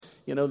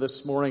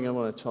This morning I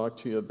want to talk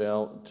to you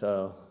about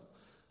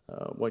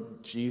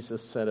what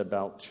Jesus said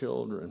about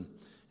children.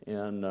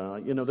 And,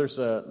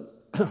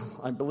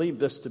 I believe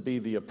this to be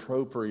the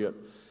appropriate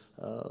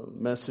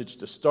message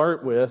to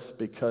start with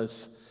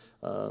because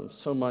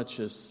so much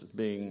is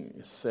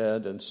being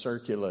said and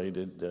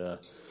circulated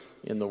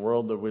in the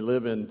world that we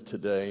live in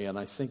today. And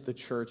I think the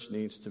church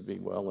needs to be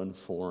well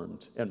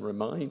informed and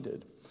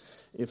reminded.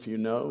 If you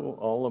know,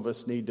 all of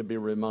us need to be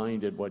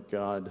reminded what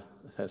God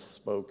has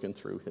spoken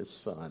through his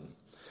Son.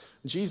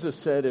 Jesus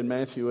said in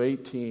Matthew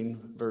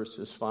 18,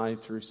 verses 5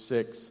 through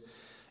 6,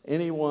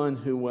 anyone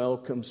who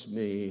welcomes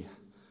me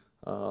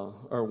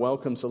or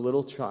welcomes a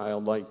little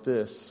child like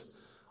this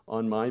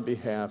on my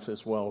behalf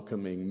is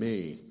welcoming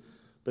me.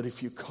 But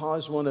if you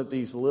cause one of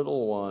these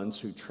little ones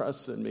who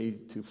trust in me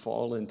to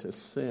fall into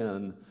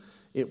sin,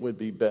 it would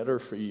be better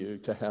for you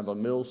to have a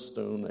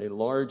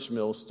large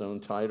millstone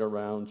tied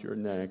around your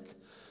neck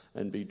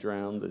and be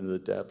drowned in the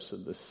depths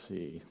of the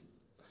sea.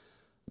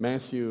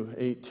 Matthew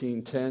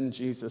 18:10,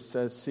 Jesus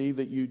says, see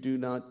that you do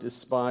not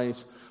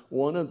despise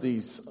one of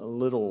these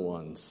little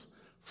ones,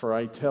 for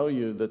I tell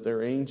you that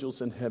their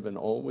angels in heaven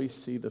always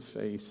see the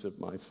face of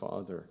my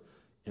Father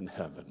in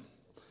heaven.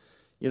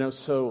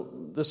 So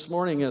this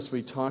morning as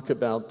we talk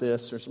about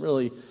this, there's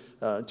really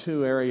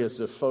two areas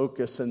of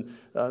focus. And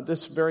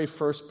this very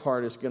first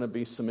part is going to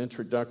be some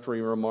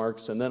introductory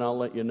remarks, and then I'll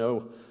let you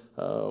know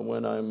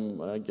when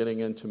I'm getting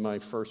into my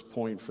first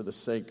point for the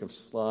sake of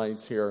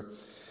slides here.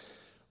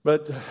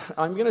 But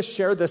I'm going to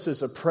share this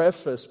as a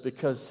preface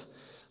because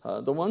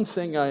the one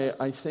thing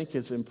I think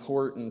is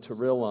important to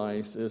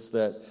realize is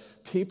that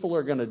people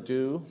are going to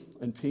do,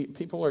 and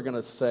people are going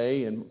to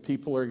say, and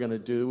people are going to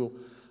do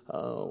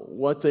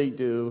what they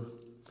do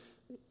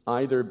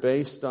either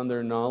based on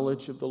their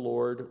knowledge of the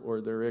Lord or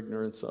their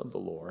ignorance of the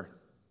Lord.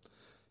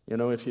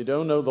 If you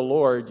don't know the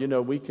Lord,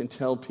 we can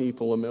tell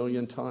people a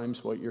million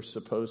times what you're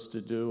supposed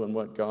to do and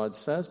what God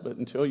says, but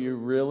until you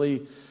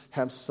really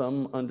have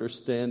some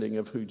understanding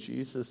of who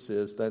Jesus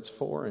is, that's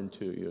foreign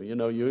to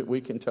you. We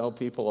can tell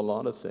people a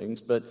lot of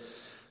things, but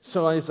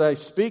so as I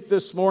speak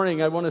this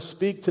morning, I want to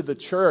speak to the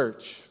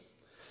church.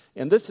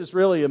 And this is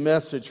really a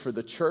message for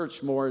the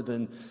church more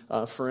than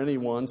for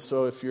anyone.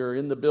 So if you're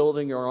in the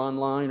building or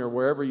online or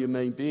wherever you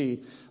may be,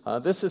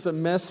 this is a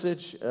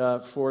message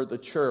for the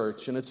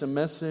church, and it's a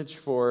message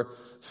for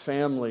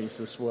families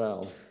as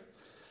well.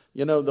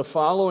 The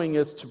following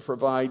is to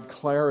provide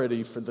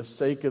clarity for the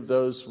sake of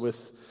those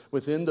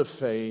within the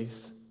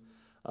faith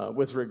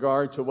with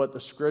regard to what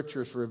the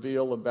Scriptures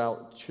reveal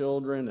about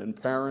children and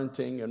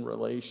parenting and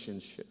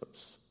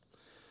relationships.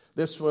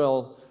 This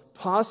will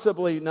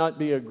possibly not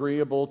be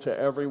agreeable to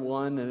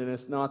everyone, and it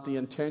is not the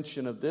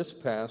intention of this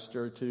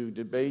pastor to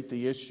debate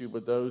the issue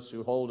with those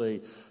who hold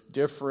a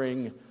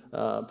differing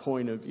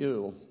point of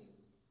view.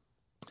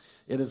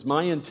 It is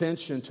my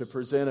intention to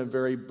present a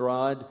very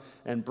broad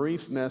and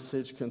brief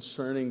message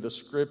concerning the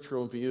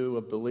scriptural view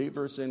of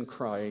believers in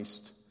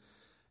Christ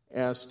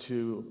as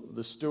to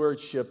the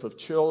stewardship of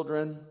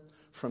children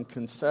from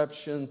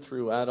conception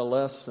through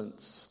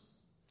adolescence.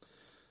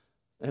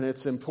 And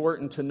it's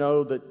important to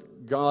know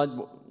that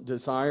God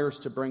desires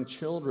to bring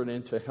children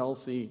into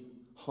healthy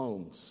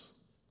homes,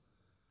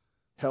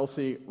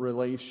 healthy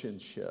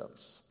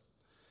relationships.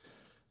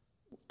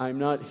 I'm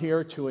not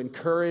here to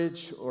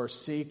encourage or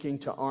seeking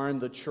to arm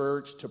the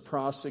church to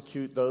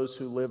prosecute those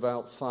who live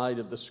outside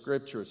of the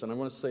Scriptures. And I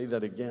want to say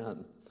that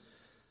again.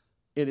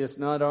 It is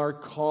not our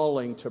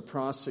calling to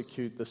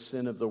prosecute the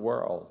sin of the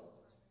world.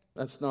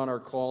 That's not our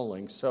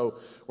calling. So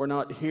we're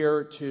not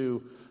here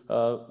to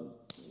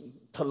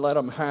let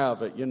them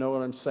have it. You know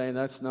what I'm saying?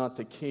 That's not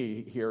the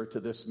key here to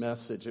this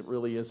message. It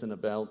really isn't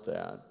about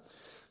that.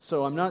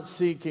 So I'm not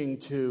seeking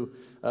to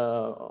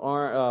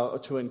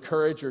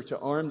encourage or to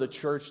arm the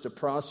church to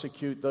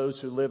prosecute those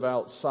who live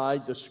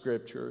outside the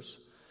Scriptures.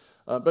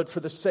 But for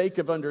the sake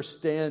of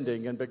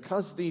understanding, and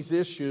because these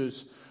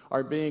issues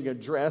are being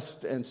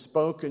addressed and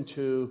spoken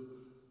to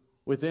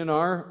within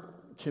our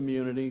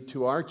community,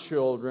 to our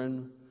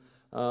children,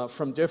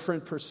 from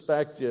different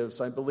perspectives,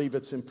 I believe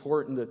it's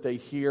important that they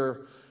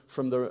hear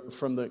from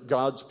the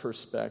God's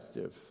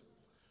perspective,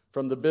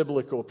 from the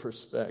biblical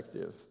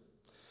perspective.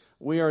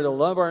 We are to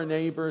love our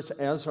neighbors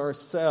as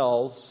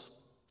ourselves,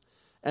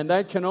 and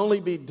that can only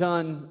be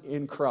done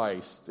in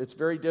Christ. It's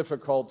very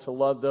difficult to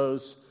love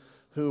those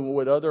who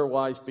would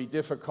otherwise be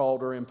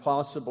difficult or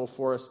impossible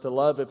for us to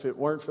love if it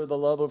weren't for the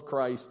love of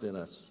Christ in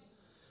us.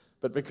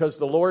 But because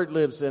the Lord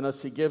lives in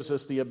us, He gives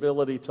us the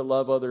ability to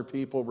love other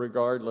people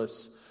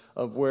regardless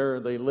of where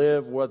they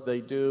live, what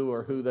they do,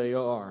 or who they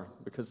are,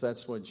 because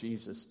that's what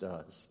Jesus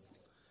does.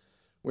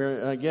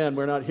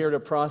 We're not here to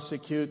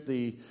prosecute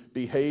the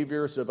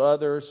behaviors of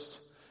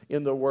others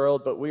in the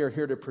world, but we are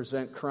here to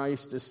present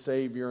Christ as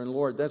Savior and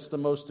Lord. That's the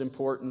most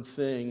important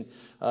thing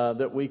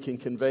that we can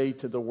convey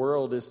to the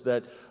world, is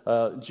that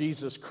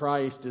Jesus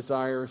Christ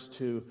desires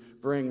to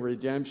bring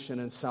redemption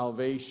and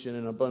salvation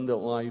and abundant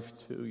life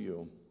to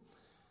you.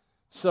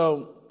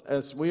 So,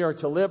 as we are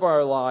to live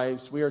our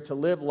lives, we are to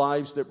live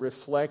lives that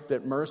reflect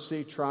that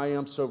mercy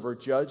triumphs over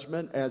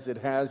judgment as it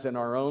has in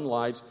our own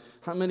lives.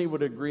 How many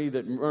would agree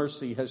that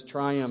mercy has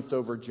triumphed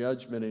over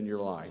judgment in your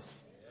life?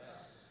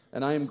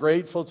 And I am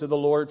grateful to the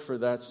Lord for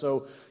that.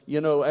 So,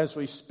 as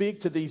we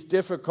speak to these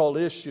difficult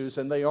issues,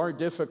 and they are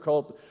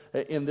difficult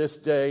in this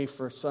day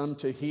for some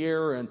to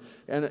hear, and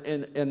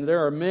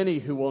there are many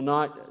who will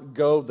not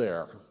go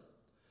there.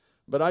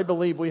 But I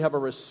believe we have a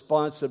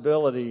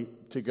responsibility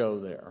to go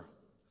there.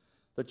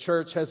 The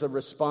church has a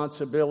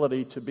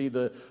responsibility to be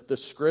the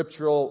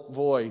scriptural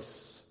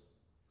voice,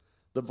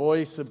 the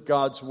voice of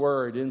God's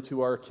word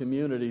into our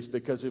communities,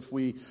 because if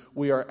we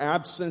are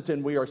absent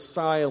and we are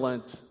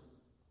silent,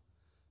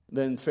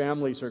 then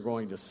families are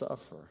going to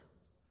suffer.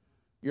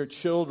 Your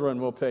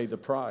children will pay the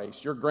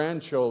price. Your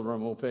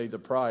grandchildren will pay the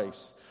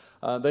price.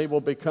 They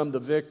will become the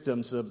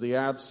victims of the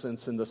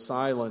absence and the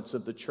silence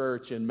of the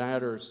church in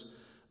matters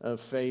of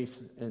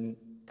faith and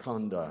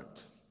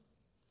conduct.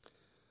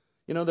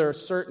 There are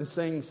certain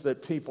things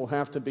that people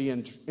have to be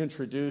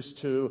introduced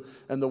to,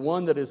 and the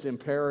one that is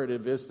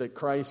imperative is that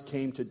Christ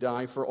came to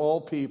die for all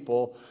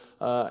people,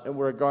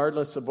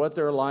 regardless of what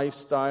their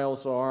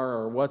lifestyles are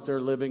or what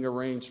their living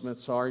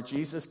arrangements are.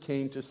 Jesus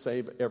came to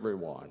save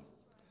everyone.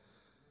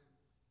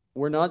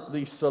 We're not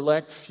the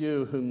select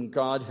few whom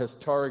God has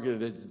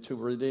targeted to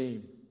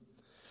redeem.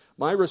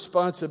 My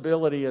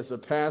responsibility as a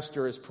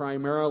pastor is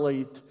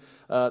primarily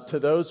to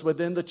those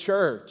within the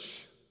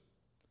church.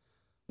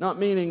 Not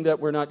meaning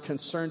that we're not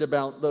concerned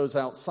about those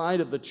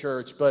outside of the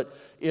church, but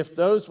if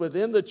those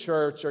within the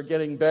church are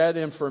getting bad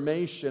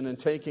information and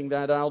taking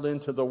that out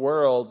into the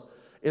world,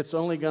 it's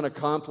only going to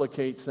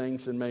complicate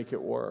things and make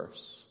it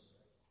worse.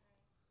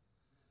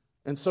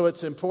 And so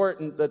it's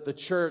important that the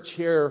church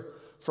hear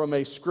from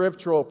a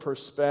scriptural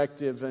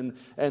perspective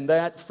and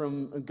that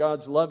from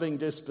God's loving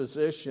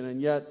disposition and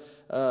yet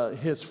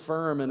His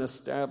firm and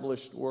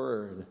established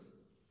word.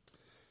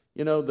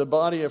 The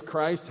body of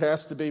Christ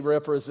has to be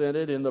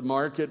represented in the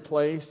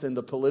marketplace, in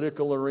the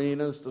political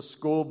arenas, the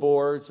school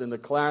boards, in the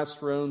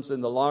classrooms,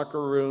 in the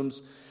locker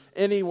rooms,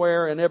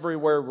 anywhere and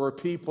everywhere where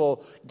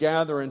people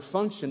gather and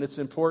function. It's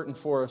important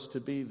for us to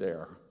be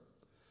there.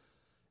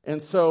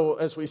 And so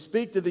as we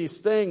speak to these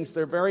things,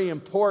 they're very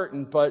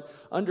important, but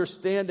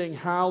understanding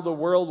how the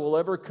world will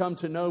ever come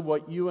to know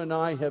what you and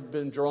I have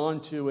been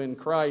drawn to in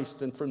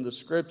Christ and from the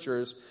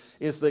Scriptures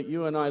is that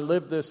you and I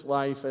live this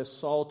life as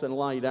salt and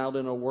light out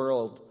in a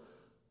world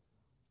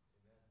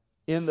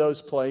in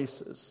those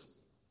places.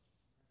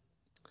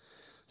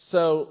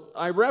 So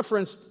I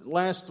referenced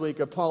last week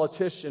a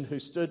politician who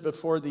stood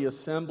before the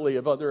assembly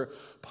of other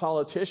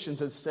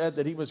politicians and said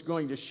that he was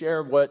going to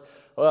share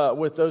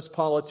with those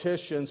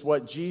politicians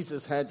what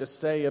Jesus had to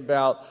say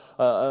about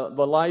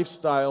the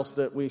lifestyles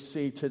that we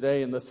see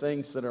today and the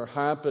things that are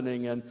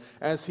happening. And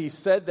as he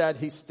said that,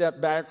 he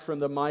stepped back from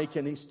the mic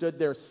and he stood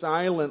there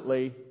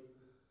silently.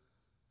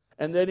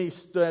 And then he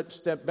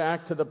stepped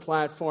back to the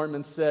platform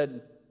and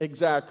said,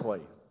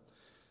 exactly.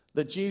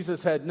 That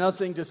Jesus had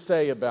nothing to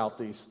say about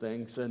these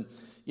things. And,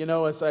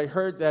 as I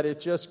heard that, it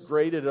just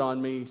grated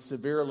on me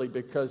severely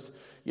because,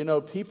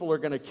 people are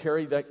going to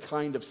carry that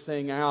kind of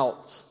thing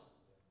out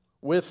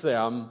with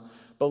them,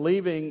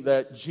 believing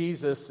that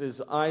Jesus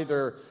is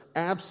either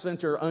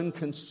absent or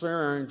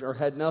unconcerned or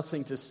had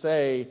nothing to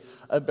say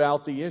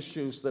about the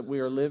issues that we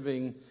are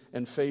living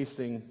and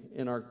facing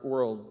in our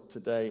world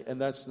today.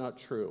 And that's not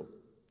true.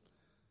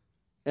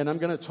 And I'm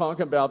going to talk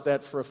about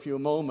that for a few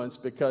moments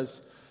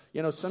because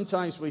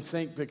sometimes we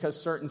think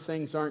because certain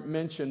things aren't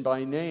mentioned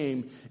by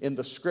name in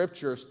the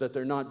Scriptures that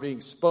they're not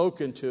being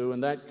spoken to,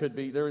 and that could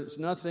be, there's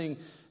nothing,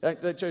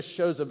 that just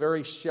shows a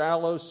very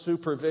shallow,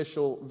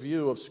 superficial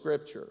view of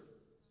Scripture.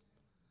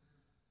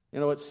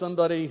 It's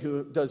somebody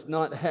who does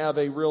not have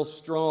a real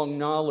strong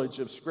knowledge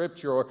of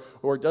Scripture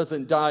or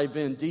doesn't dive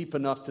in deep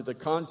enough to the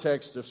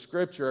context of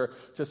Scripture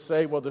to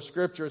say, well, the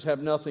Scriptures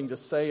have nothing to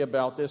say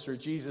about this or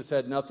Jesus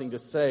had nothing to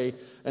say,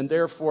 and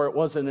therefore it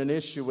wasn't an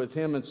issue with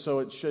him, and so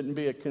it shouldn't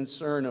be a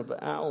concern of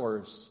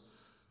ours.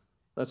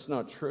 That's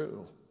not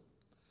true.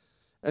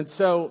 And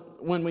so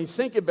when we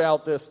think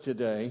about this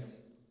today,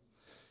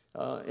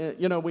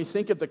 we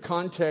think of the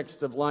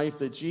context of life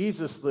that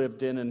Jesus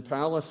lived in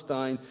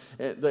Palestine,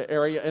 the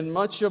area, and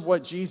much of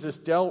what Jesus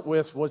dealt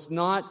with was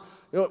not.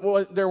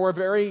 There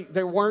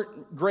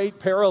weren't great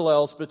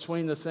parallels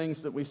between the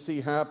things that we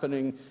see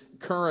happening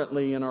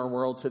currently in our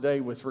world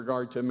today with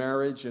regard to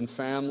marriage and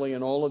family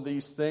and all of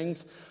these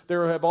things.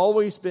 There have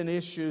always been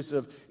issues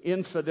of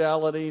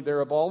infidelity. There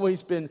have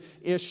always been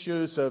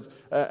issues of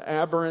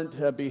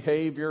aberrant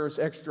behaviors,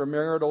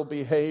 extramarital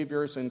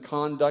behaviors and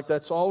conduct.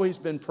 That's always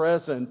been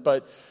present.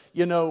 But,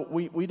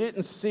 we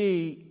didn't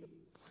see,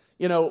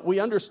 we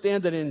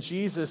understand that in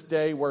Jesus'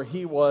 day where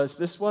he was,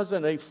 this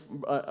wasn't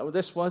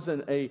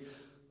a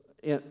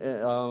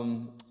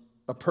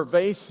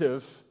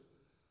pervasive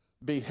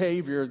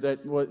behavior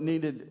that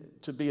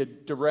needed to be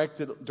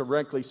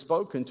directly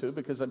spoken to,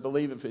 because I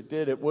believe if it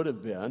did, it would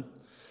have been.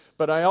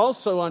 But I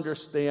also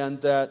understand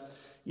that,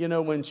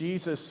 when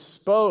Jesus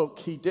spoke,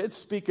 he did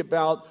speak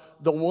about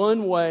the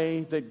one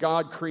way that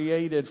God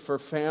created for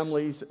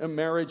families,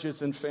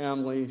 marriages and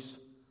families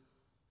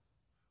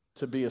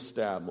to be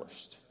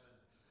established.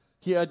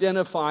 He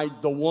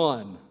identified the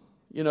one.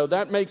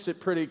 That makes it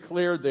pretty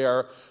clear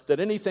there that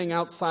anything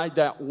outside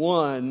that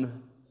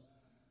one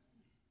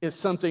is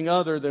something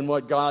other than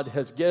what God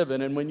has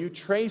given. And when you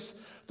trace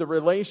the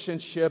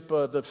relationship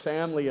of the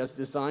family as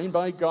designed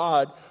by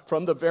God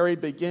from the very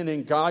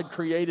beginning, God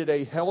created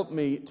a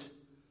helpmeet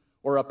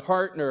or a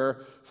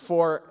partner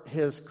for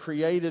his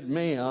created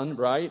man,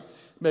 right?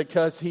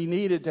 Because he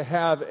needed to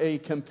have a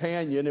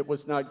companion. It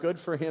was not good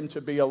for him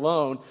to be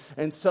alone.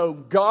 And so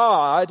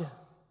God,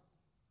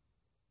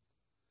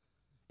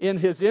 in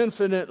his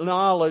infinite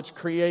knowledge,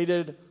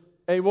 created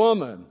a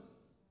woman.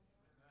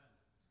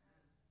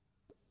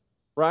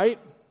 Right?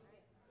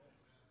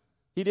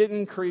 He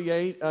didn't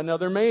create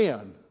another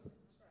man.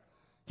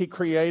 He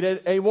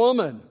created a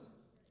woman.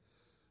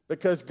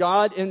 Because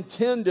God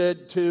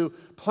intended to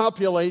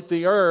populate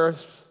the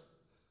earth.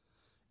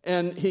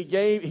 And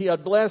he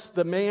had blessed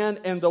the man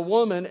and the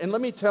woman. And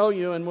let me tell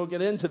you, and we'll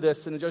get into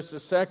this in just a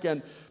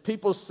second,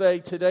 people say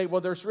today,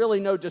 well, there's really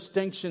no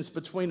distinctions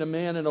between a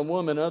man and a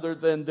woman other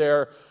than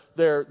their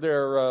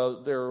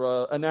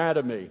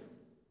anatomy.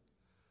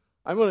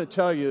 I want to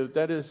tell you,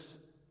 that is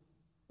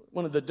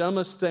one of the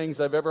dumbest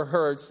things I've ever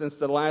heard since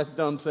the last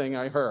dumb thing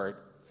I heard.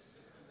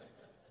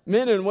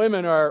 Men and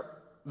women are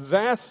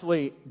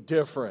vastly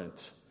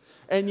different,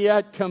 and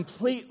yet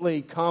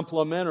completely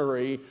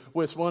complementary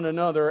with one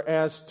another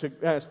as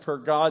per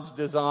God's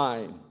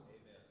design.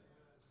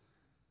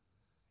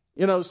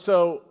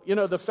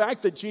 The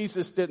fact that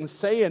Jesus didn't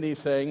say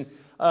anything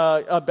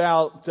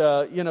about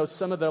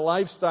some of the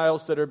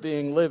lifestyles that are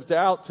being lived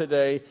out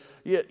today,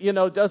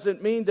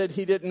 doesn't mean that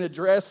he didn't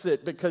address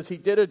it, because he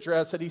did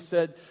address it. He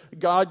said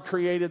God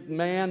created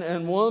man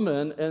and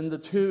woman, and the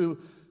two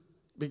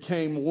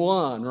became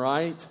one,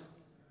 right?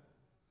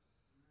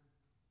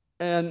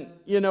 And,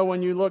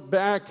 when you look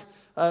back,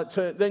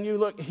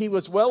 he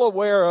was well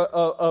aware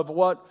of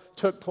what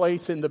took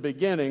place in the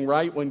beginning,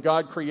 right? When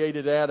God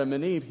created Adam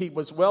and Eve. He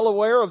was well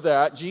aware of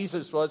that.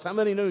 Jesus was. How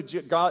many knew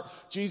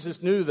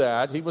Jesus knew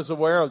that? He was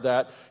aware of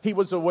that. He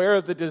was aware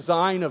of the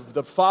design of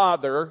the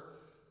Father.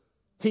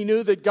 He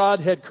knew that God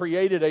had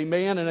created a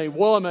man and a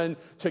woman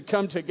to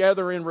come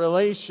together in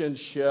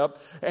relationship,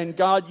 and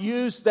God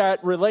used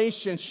that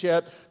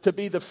relationship to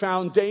be the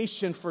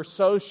foundation for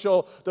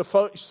social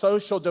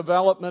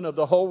development of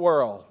the whole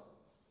world.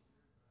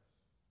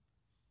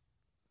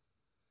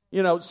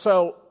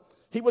 So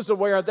he was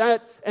aware of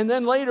that. And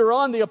then later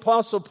on, the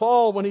Apostle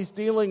Paul, when he's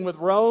dealing with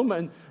Rome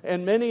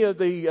and many of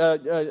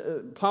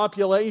the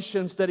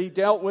populations that he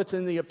dealt with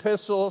in the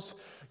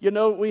epistles,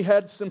 we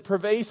had some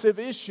pervasive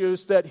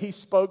issues that he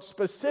spoke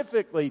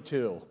specifically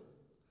to.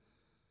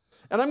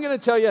 And I'm going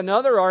to tell you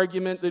another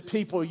argument that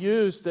people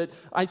use that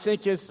I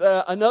think is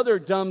another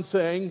dumb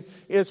thing,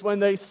 is when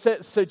they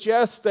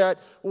suggest that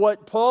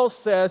what Paul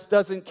says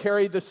doesn't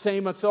carry the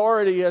same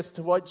authority as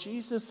to what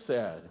Jesus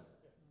said.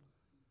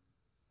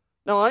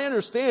 Now, I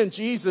understand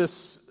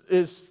Jesus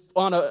is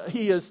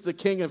the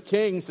King of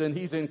Kings, and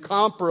he's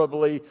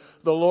incomparably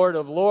the Lord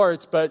of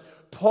Lords, but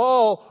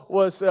Paul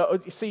was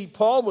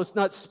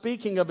not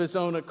speaking of his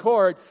own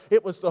accord.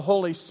 It was the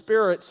Holy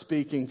Spirit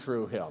speaking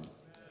through him.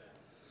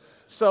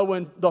 So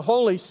when the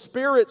Holy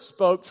Spirit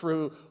spoke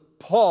through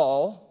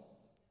Paul,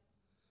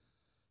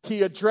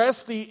 he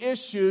addressed the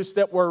issues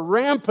that were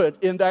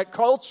rampant in that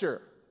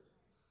culture.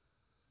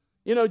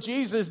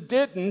 Jesus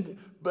didn't,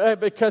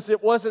 because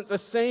it wasn't the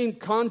same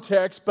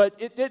context, but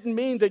it didn't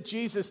mean that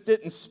Jesus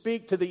didn't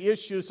speak to the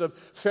issues of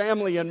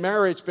family and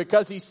marriage,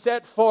 because he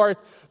set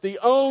forth the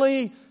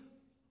only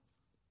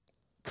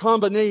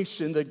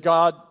combination that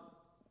God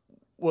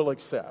will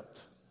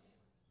accept,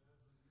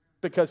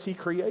 because he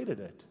created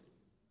it.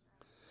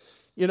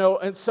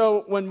 And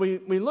so when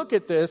we look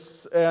at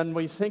this and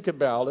we think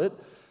about it,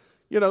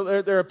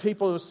 there are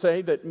people who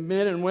say that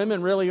men and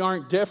women really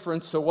aren't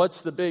different, so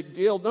what's the big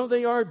deal? No,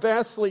 they are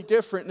vastly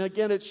different. And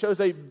again, it shows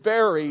a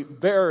very,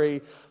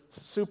 very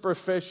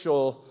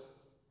superficial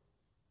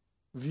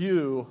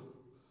view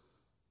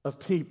of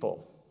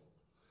people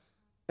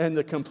and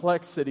the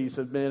complexities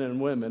of men and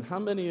women. How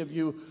many of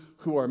you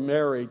who are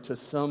married to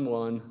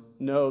someone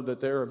know that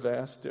there are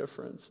vast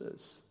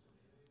differences?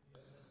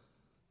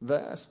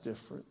 Vast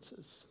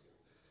differences.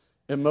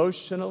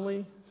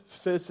 Emotionally,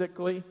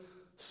 physically,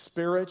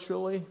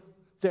 spiritually,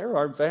 there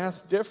are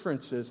vast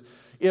differences.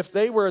 If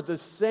they were the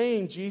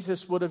same,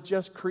 Jesus would have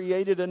just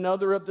created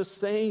another of the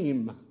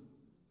same.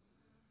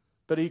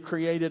 But he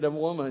created a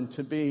woman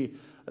to be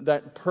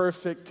that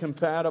perfect,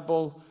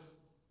 compatible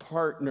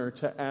partner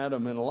to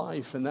Adam in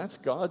life, and that's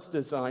God's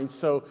design.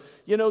 So,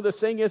 the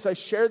thing is, I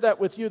share that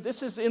with you.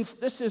 This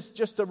is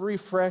just a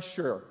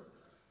refresher.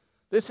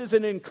 This is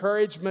an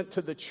encouragement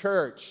to the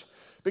church,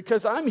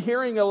 because I'm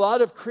hearing a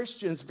lot of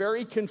Christians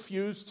very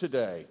confused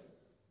today,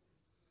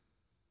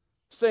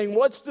 saying,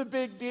 what's the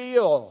big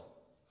deal?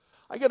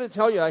 I got to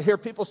tell you, I hear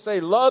people say,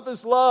 love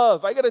is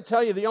love. I got to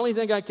tell you, the only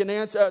thing I can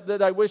answer,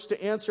 that I wish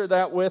to answer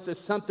that with, is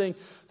something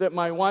that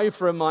my wife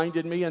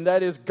reminded me, and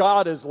that is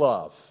God is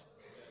love.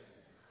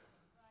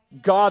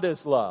 God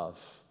is love.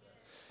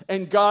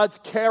 And God's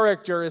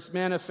character is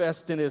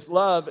manifest in his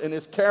love, and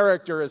his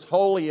character is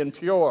holy and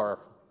pure.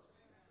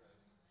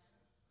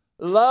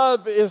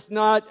 Love is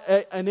not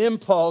an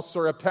impulse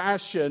or a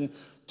passion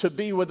to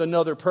be with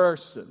another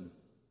person.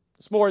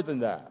 It's more than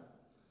that.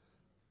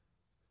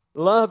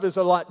 Love is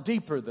a lot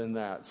deeper than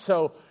that.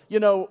 So,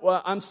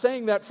 I'm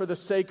saying that for the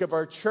sake of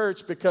our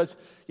church because,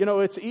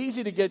 it's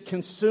easy to get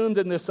consumed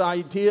in this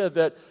idea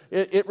that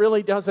it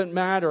really doesn't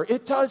matter.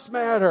 It does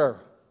matter.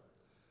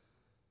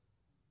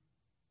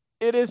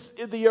 It is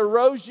the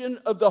erosion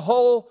of the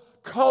whole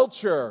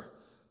culture.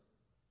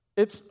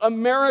 It's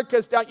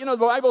America's down. The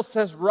Bible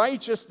says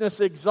righteousness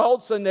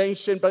exalts a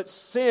nation, but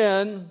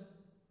sin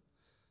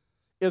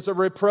is a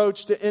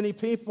reproach to any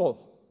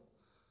people.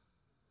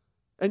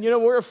 And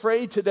we're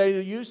afraid today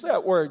to use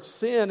that word,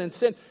 sin and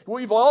sin.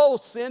 We've all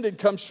sinned and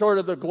come short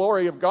of the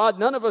glory of God.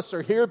 None of us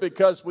are here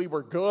because we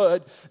were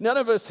good. None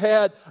of us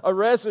had a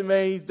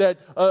resume that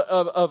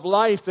of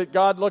life that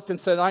God looked and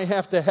said, I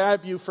have to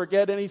have you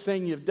forget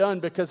anything you've done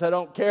because I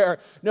don't care.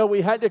 No,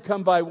 we had to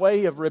come by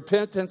way of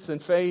repentance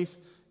and faith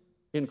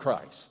in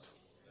Christ.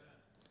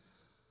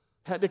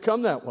 Had to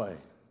come that way.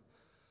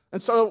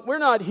 And so we're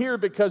not here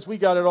because we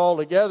got it all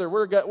together.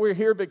 We're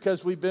here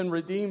because we've been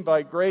redeemed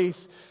by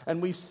grace,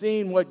 and we've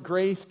seen what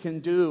grace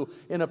can do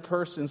in a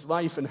person's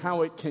life and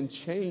how it can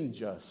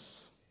change us.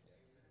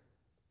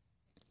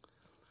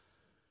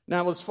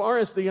 Now, as far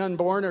as the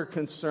unborn are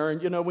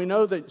concerned, we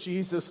know that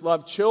Jesus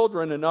loved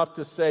children enough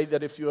to say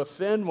that if you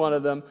offend one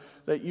of them,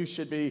 that you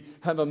should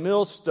have a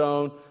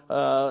millstone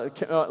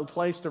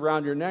placed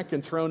around your neck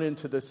and thrown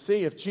into the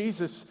sea. If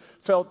Jesus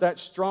felt that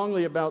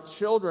strongly about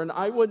children,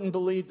 I wouldn't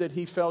believe that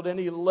he felt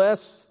any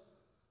less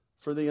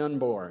for the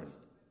unborn.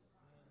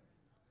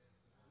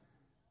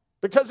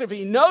 Because if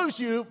he knows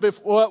you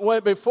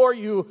before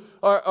you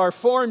are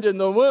formed in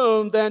the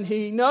womb, then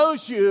he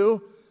knows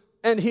you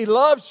and he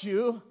loves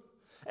you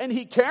and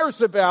he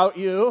cares about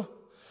you.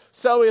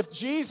 So if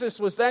Jesus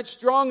was that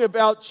strong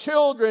about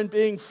children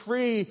being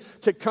free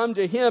to come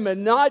to him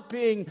and not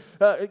being,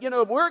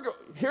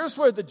 here's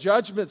where the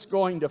judgment's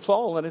going to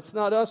fall. And it's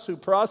not us who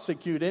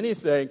prosecute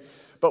anything,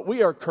 but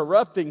we are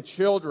corrupting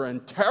children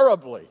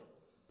terribly.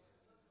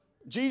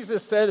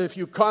 Jesus said if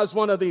you cause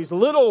one of these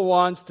little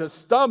ones to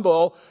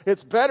stumble,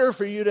 it's better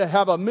for you to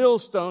have a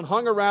millstone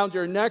hung around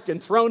your neck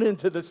and thrown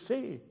into the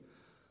sea.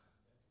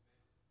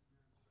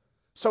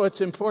 So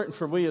it's important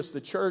for we as the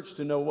church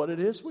to know what it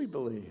is we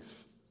believe.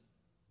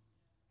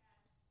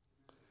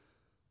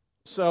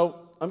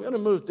 So I'm going to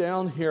move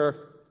down here.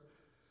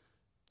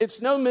 It's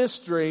no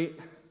mystery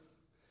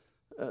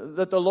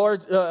that the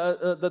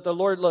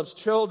Lord loves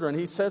children.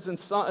 He says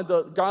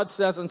God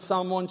says in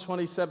Psalm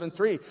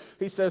 127:3,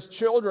 he says,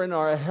 children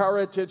are a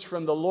heritage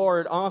from the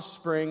Lord,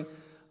 offspring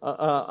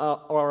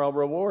are a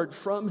reward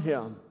from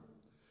him.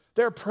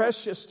 They're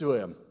precious to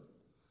him.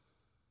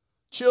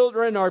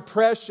 Children are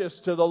precious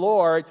to the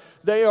Lord.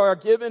 They are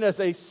given as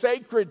a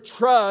sacred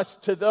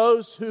trust to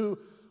those who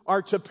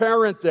are to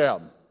parent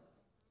them.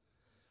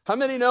 How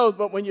many know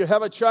that when you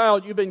have a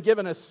child, you've been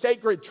given a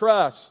sacred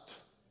trust?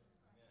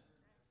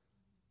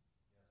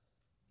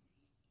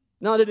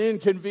 Not an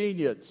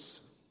inconvenience.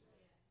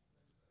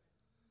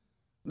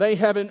 They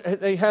have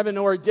an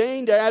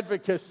ordained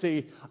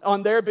advocacy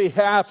on their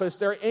behalf as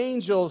their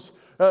angels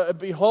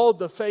behold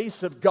the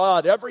face of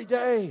God every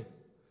day.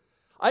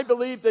 I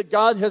believe that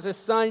God has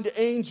assigned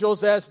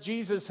angels, as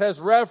Jesus has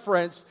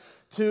referenced,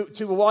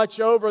 to watch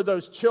over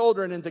those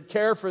children and to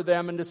care for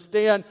them and to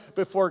stand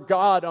before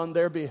God on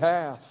their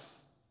behalf.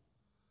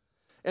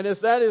 And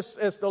as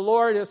the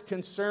Lord is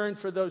concerned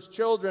for those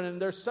children,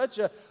 and there's such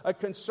a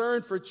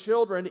concern for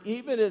children,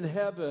 even in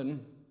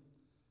heaven,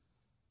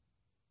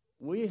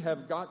 we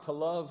have got to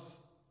love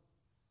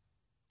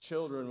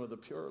children with a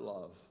pure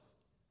love.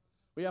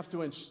 We have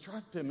to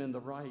instruct them in the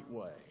right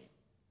way.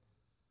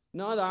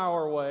 Not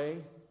our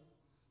way,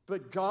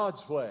 but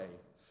God's way,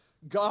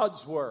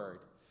 God's word.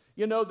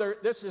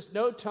 This is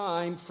no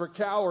time for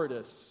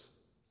cowardice.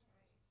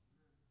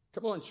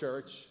 Come on,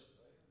 church.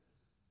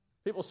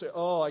 People say,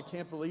 oh, I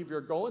can't believe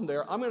you're going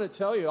there. I'm going to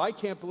tell you, I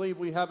can't believe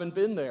we haven't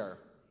been there.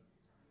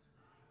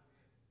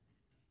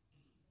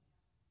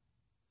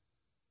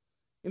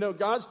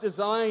 God's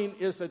design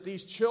is that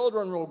these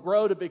children will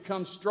grow to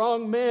become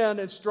strong men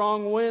and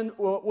strong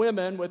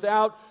women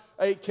without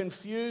a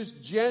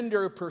confused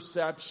gender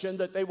perception,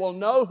 that they will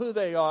know who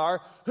they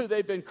are, who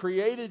they've been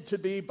created to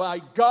be by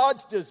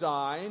God's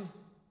design,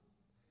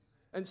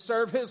 and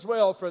serve his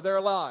will for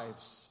their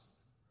lives.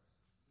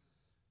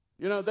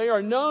 They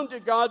are known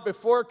to God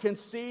before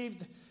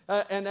conceived,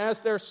 and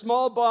as their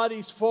small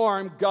bodies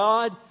form,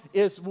 God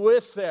is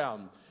with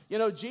them.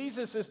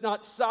 Jesus is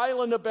not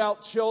silent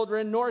about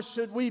children, nor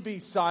should we be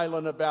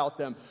silent about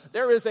them.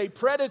 There is a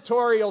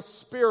predatory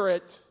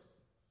spirit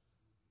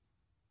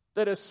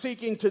that is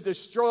seeking to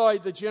destroy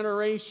the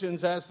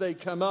generations as they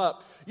come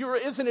up.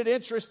 Isn't it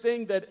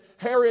interesting that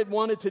Herod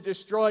wanted to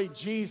destroy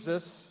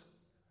Jesus?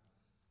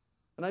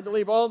 And I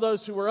believe all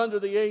those who were under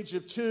the age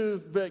of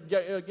 2,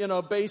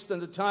 based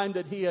on the time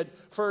that he had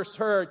first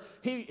heard,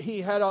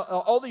 he had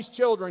all these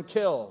children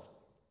killed.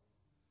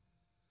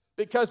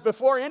 Because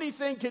before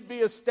anything could be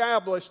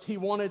established, he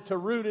wanted to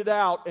root it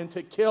out and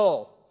to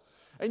kill.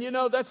 And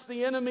that's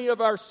the enemy of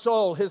our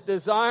soul. His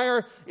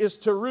desire is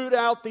to root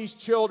out these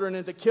children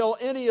and to kill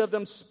any of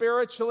them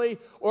spiritually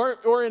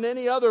or in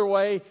any other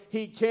way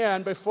he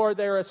can before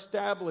they're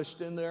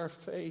established in their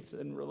faith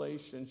and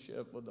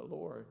relationship with the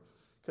Lord.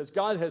 Because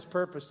God has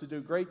purpose to do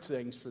great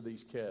things for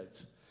these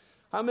kids.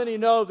 How many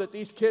know that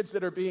these kids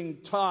that are being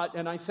taught,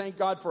 and I thank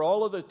God for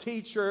all of the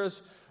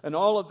teachers and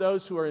all of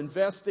those who are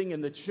investing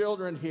in the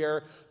children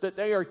here, that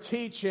they are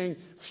teaching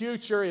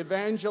future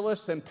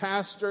evangelists and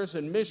pastors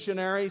and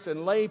missionaries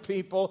and lay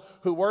people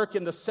who work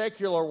in the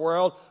secular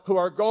world who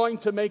are going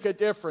to make a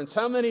difference.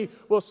 How many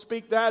will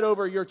speak that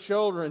over your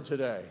children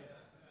today?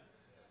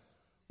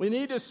 We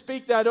need to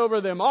speak that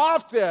over them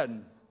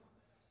often,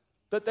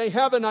 that they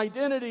have an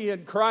identity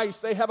in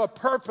Christ. They have a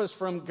purpose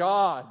from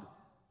God.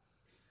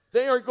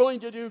 They are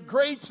going to do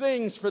great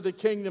things for the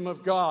kingdom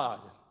of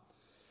God.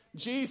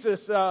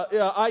 Jesus,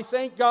 I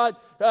thank God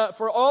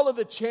for all of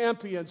the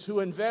champions who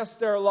invest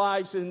their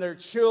lives in their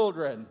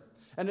children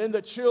and in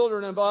the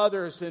children of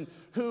others, and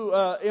who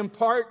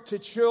impart to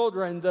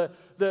children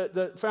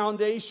the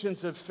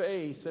foundations of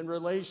faith and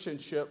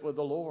relationship with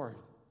the Lord.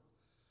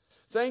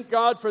 Thank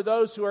God for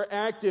those who are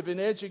active in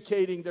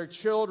educating their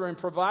children,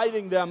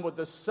 providing them with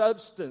the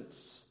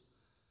substance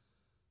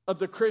of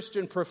the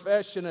Christian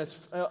profession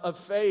of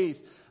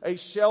faith, a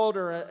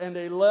shelter and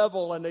a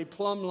level and a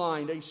plumb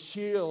line, a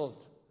shield.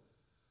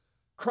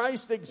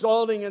 Christ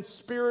exalting and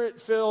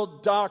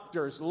spirit-filled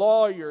doctors,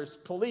 lawyers,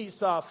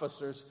 police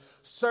officers,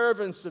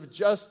 servants of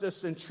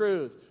justice and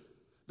truth.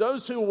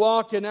 Those who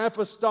walk in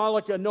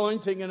apostolic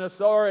anointing and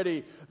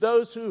authority.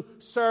 Those who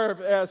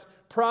serve as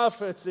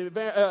prophets,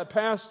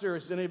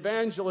 pastors, and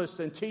evangelists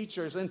and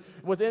teachers, and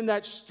within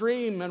that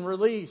stream and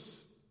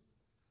release.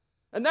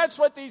 And that's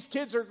what these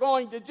kids are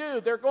going to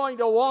do. They're going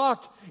to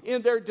walk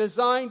in their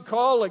designed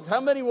callings. How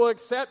many will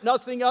accept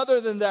nothing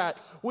other than that?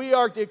 We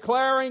are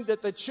declaring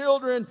that the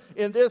children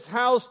in this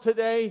house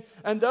today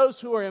and those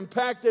who are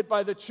impacted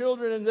by the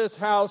children in this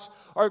house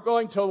are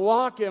going to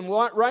walk in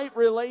right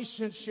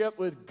relationship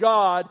with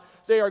God.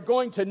 They are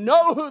going to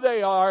know who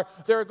they are.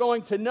 They're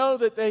going to know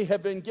that they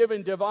have been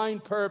given divine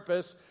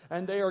purpose,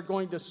 and they are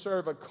going to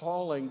serve a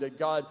calling that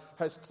God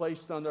has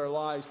placed on their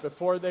lives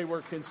before they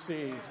were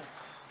conceived.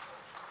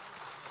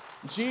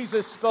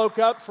 Jesus spoke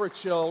up for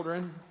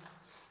children.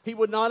 He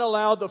would not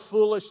allow the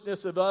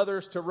foolishness of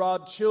others to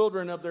rob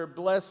children of their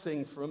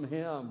blessing from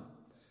Him.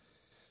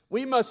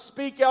 We must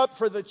speak up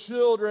for the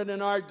children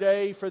in our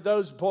day, for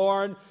those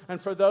born and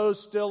for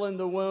those still in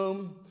the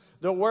womb.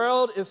 The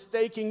world is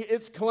staking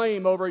its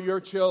claim over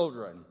your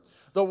children.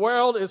 The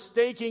world is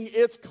staking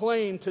its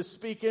claim to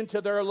speak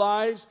into their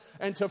lives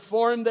and to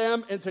form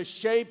them and to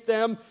shape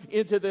them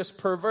into this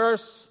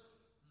perverse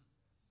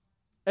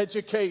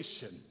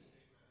education.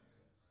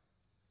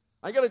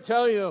 I got to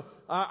tell you,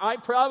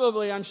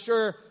 I'm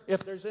sure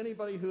if there's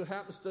anybody who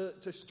happens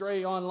to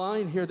stray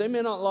online here, they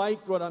may not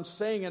like what I'm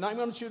saying, and I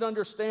want you to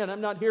understand, I'm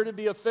not here to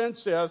be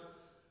offensive,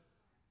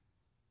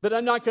 but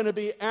I'm not going to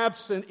be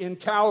absent in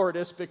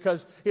cowardice,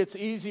 because it's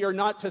easier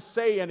not to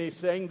say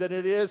anything than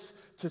it is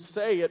to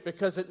say it,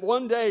 because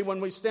one day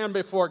when we stand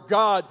before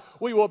God,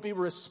 we will be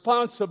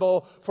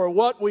responsible for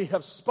what we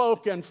have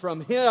spoken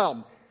from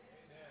Him.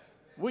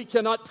 We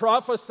cannot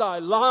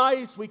prophesy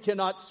lies. We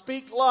cannot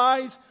speak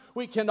lies.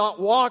 We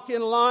cannot walk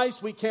in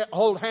lies. We can't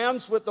hold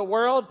hands with the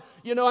world.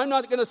 I'm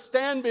not going to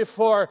stand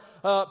before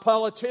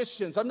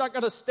politicians. I'm not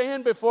going to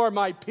stand before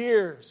my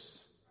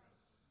peers.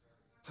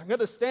 I'm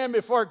going to stand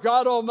before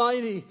God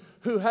Almighty,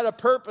 who had a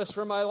purpose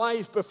for my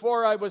life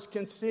before I was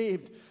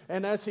conceived.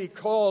 And as He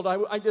called,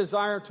 I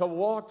desire to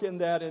walk in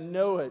that and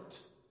know it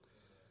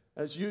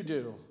as you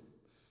do.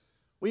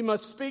 We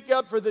must speak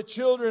up for the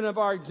children of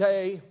our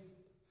day.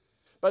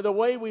 By the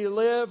way we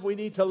live, we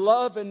need to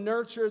love and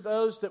nurture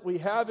those that we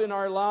have in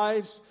our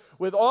lives.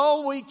 With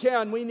all we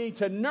can, we need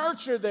to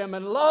nurture them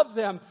and love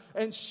them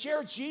and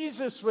share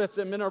Jesus with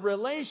them in a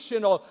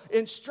relational,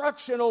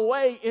 instructional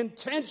way,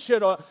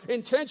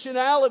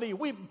 intentionality.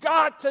 We've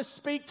got to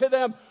speak to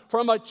them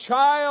from a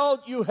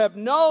child. You have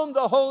known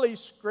the Holy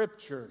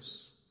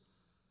Scriptures,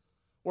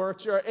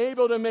 which are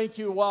able to make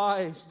you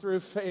wise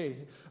through faith,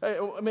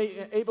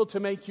 able to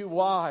make you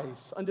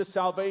wise unto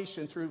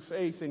salvation through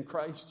faith in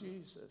Christ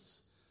Jesus.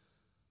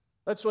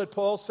 That's what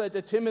Paul said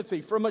to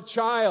Timothy. From a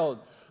child,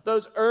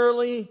 those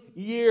early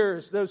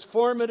years, those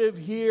formative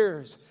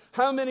years.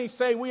 How many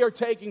say we are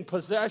taking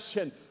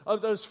possession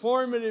of those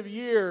formative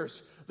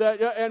years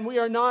and we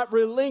are not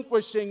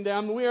relinquishing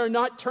them? We are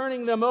not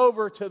turning them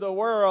over to the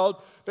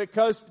world,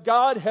 because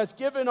God has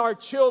given our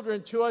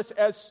children to us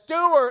as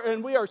stewards,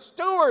 and we are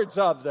stewards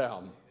of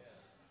them.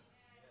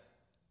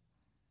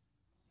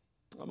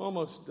 I'm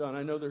almost done.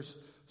 I know there's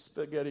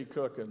spaghetti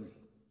cooking.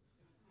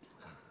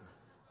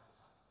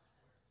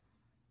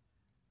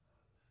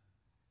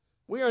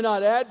 We are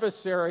not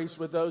adversaries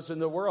with those in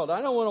the world.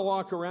 I don't want to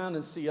walk around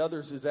and see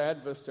others as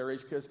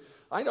adversaries because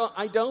I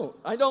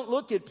don't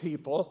look at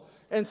people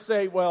and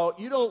say, well,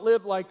 you don't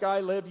live like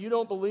I live. You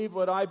don't believe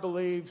what I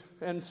believe.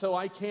 And so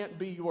I can't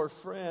be your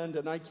friend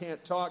and I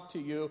can't talk to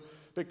you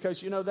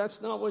because,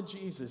 that's not what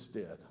Jesus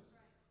did.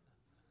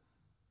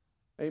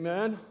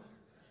 Amen?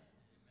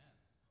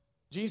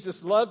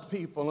 Jesus loved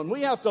people, and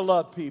we have to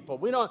love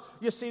people.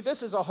 You see,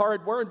 this is a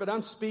hard word, but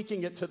I'm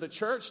speaking it to the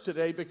church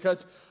today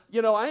because,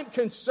 I'm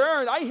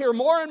concerned. I hear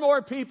more and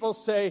more people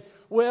say,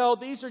 well,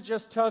 these are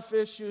just tough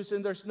issues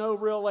and there's no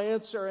real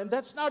answer. And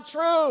that's not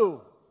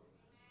true.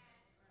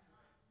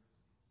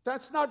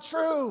 That's not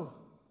true.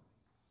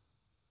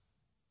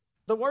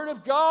 The Word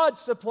of God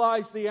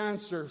supplies the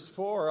answers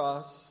for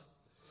us.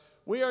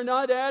 We are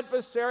not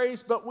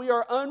adversaries, but we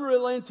are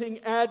unrelenting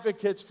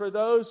advocates for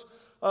those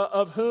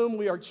of whom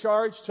we are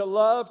charged to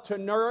love, to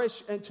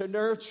nourish, and to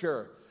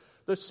nurture.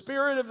 The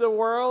spirit of the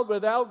world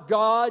without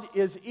God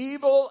is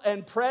evil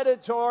and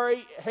predatory,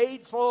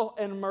 hateful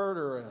and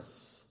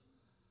murderous.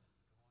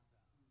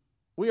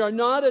 We are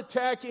not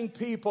attacking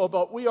people,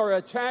 but we are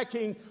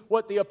attacking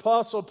what the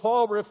Apostle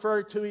Paul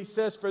referred to. He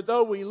says, for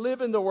though we live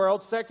in the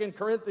world, 2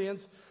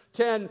 Corinthians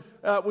 10,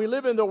 we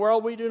live in the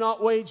world, we do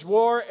not wage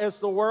war as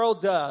the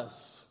world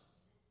does.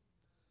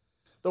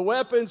 The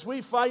weapons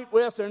we fight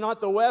with are not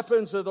the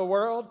weapons of the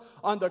world.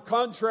 On the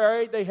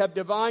contrary, they have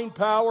divine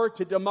power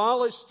to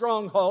demolish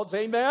strongholds.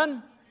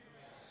 Amen?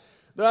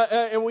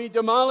 And we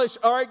demolish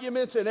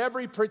arguments and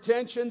every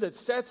pretension that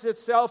sets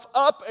itself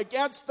up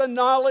against the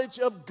knowledge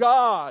of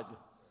God.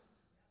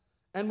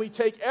 And we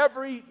take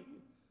every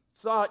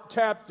thought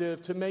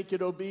captive to make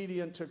it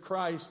obedient to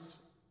Christ.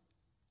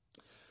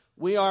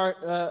 We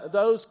are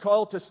those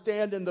called to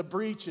stand in the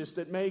breaches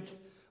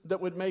that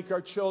would make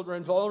our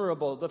children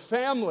vulnerable. The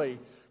family.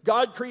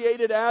 God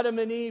created Adam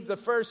and Eve, the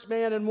first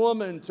man and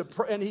woman,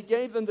 and He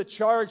gave them the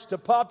charge to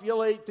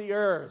populate the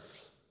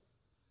earth.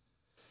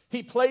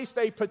 He placed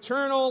a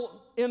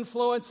paternal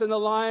influence in the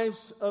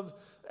lives of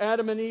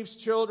Adam and Eve's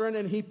children,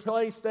 and He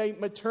placed a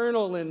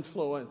maternal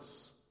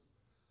influence.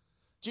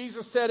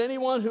 Jesus said,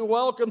 anyone who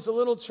welcomes a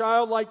little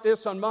child like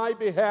this on my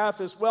behalf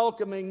is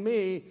welcoming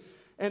me.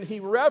 And He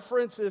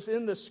references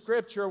in the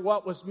scripture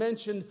what was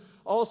mentioned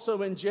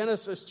also in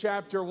Genesis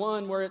chapter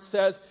 1, where it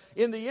says,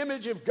 in the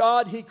image of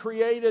God He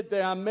created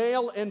them,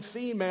 male and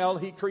female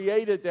He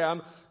created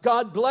them.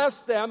 God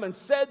blessed them and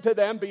said to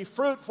them, be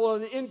fruitful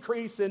and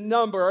increase in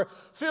number,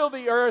 fill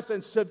the earth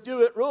and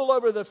subdue it, rule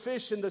over the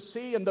fish in the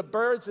sea and the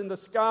birds in the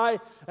sky,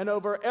 and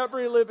over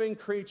every living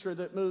creature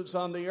that moves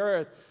on the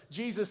earth.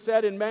 Jesus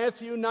said in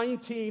Matthew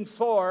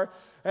 19:4,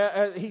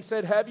 He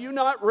said, have you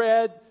not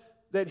read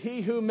that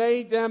He who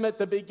made them at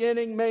the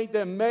beginning made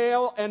them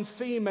male and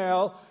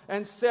female,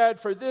 and said,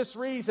 for this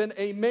reason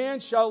a man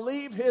shall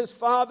leave his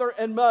father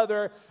and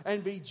mother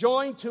and be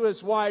joined to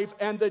his wife,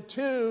 and the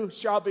two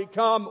shall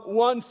become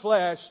one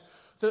flesh.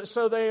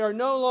 So they are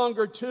no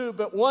longer two,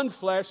 but one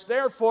flesh.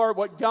 Therefore,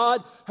 what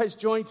God has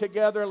joined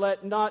together,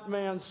 let not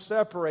man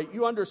separate.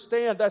 You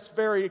understand that's a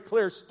very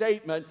clear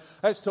statement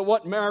as to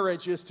what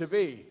marriage is to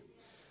be.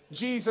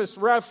 Jesus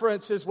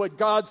references what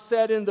God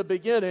said in the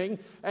beginning,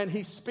 and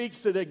He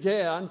speaks it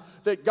again,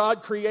 that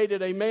God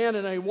created a man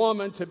and a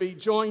woman to be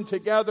joined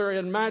together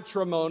in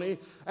matrimony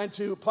and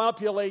to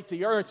populate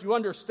the earth. You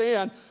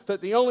understand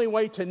that the only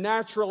way to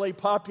naturally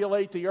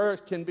populate the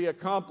earth can be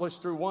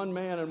accomplished through one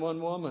man and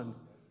one woman.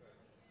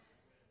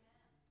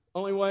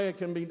 Only way it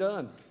can be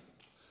done.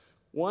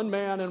 One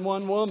man and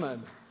one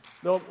woman.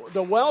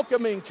 The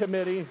welcoming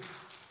committee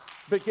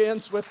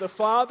begins with the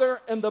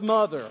father and the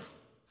mother.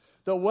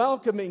 The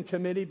welcoming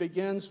committee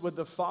begins with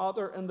the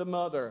father and the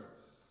mother.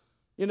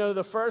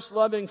 The first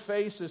loving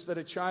faces that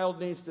a child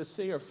needs to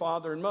see are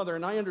father and mother.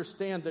 And I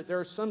understand that there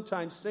are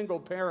sometimes single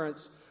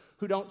parents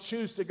who don't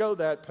choose to go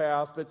that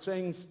path, but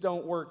things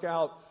don't work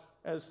out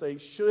as they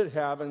should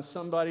have, and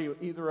somebody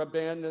either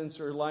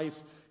abandons or life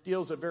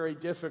deals a very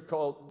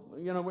difficult,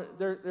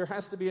 there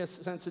has to be a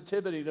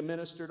sensitivity to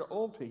minister to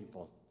old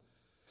people.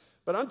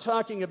 But I'm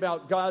talking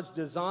about God's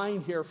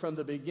design here from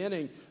the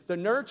beginning. The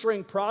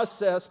nurturing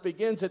process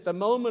begins at the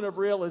moment of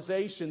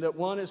realization that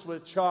one is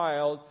with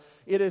child.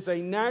 It is a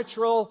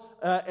natural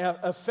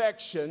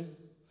affection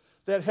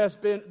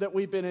that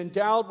we've been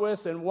endowed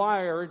with and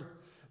wired.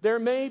 There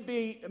may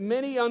be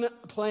many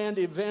unplanned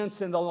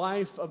events in the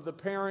life of the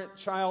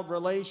parent-child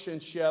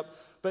relationship,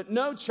 but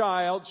no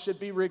child should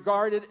be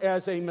regarded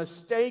as a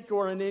mistake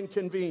or an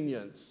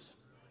inconvenience.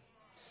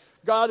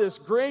 God is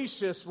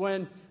gracious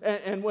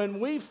and when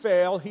we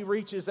fail, He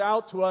reaches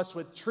out to us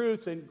with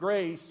truth and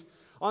grace.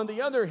 On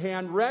the other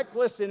hand,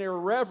 reckless and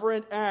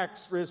irreverent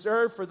acts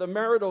reserved for the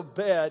marital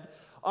bed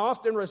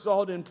often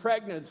result in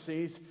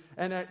pregnancies,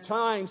 and at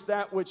times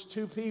that which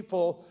two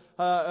people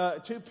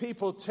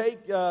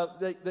take,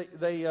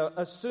 they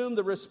assume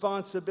the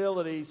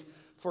responsibilities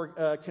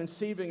for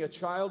conceiving a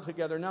child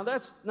together. Now,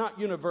 that's not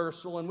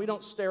universal, and we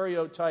don't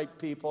stereotype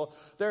people.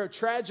 There are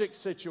tragic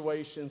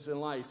situations in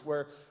life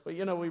where,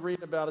 we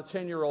read about a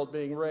 10-year-old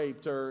being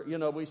raped, or,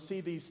 we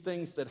see these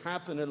things that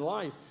happen in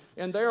life.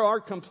 And there are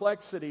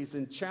complexities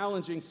and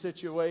challenging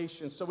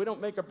situations, so we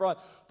don't make a broad.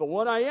 But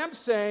what I am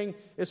saying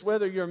is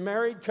whether you're a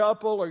married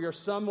couple or you're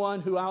someone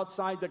who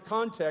outside the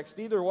context,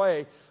 either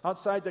way,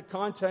 outside the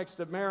context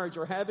of marriage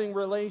or having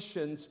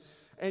relations,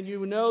 and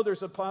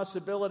there's a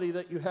possibility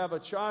that you have a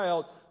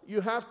child,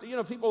 you have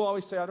to, people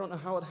always say, I don't know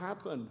how it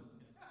happened.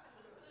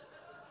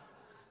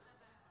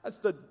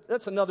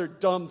 That's another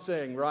dumb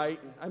thing, right?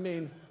 I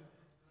mean,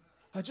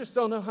 I just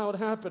don't know how it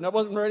happened. I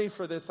wasn't ready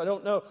for this. I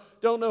don't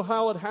know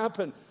how it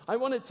happened. I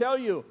want to tell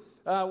you,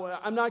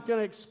 I'm not going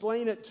to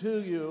explain it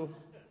to you,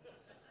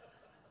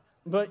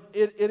 but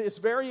it is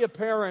very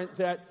apparent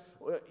that,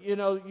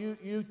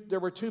 there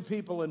were two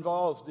people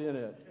involved in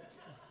it.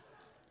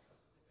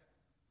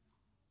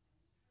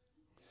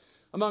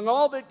 Among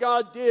all that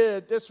God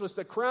did, this was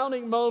the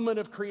crowning moment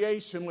of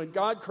creation when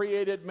God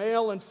created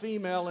male and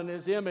female in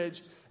His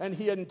image, and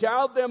He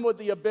endowed them with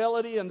the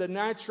ability and the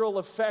natural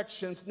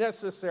affections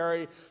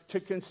necessary to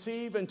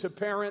conceive and to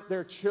parent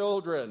their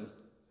children.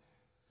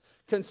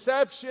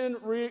 Conception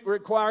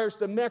requires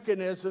the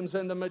mechanisms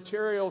and the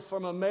material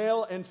from a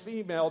male and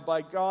female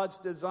by God's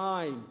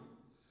design.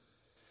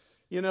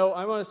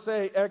 I want to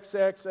say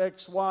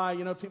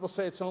XXXY. People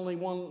say it's only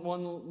one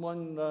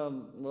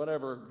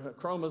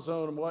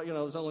chromosome.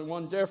 There's only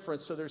one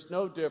difference, so there's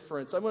no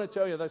difference. I want to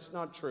tell you that's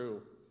not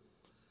true.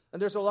 And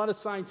there's a lot of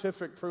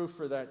scientific proof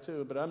for that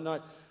too. But I'm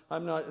not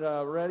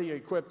ready,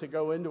 equipped to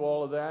go into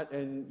all of that,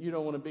 and you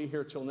don't want to be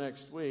here till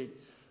next week.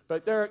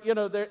 But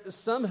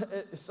some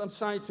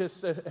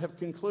scientists have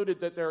concluded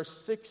that there are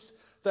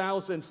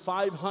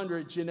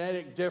 6,500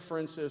 genetic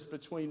differences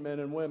between men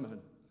and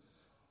women.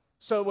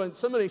 So when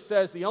somebody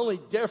says the only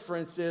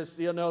difference is,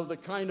 the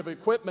kind of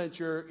equipment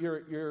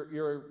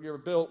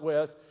you're built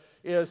with,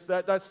 is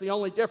that's the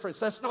only difference.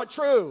 That's not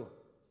true.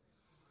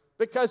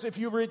 Because if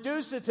you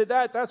reduce it to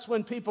that, that's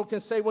when people can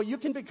say, well, you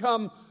can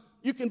become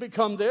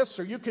this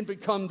or you can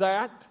become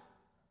that.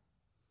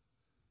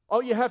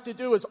 All you have to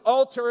do is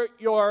alter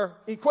your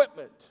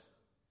equipment.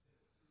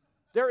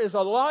 There is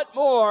a lot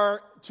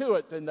more to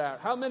it than that.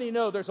 How many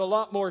know there's a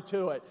lot more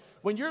to it?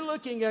 When you're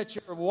looking at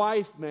your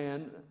wife,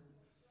 man,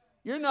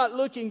 you're not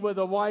looking with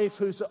a wife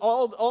who's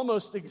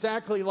almost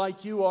exactly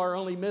like you are,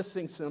 only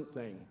missing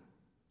something.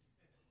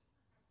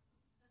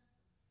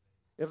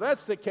 If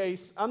that's the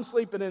case, I'm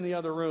sleeping in the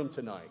other room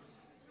tonight.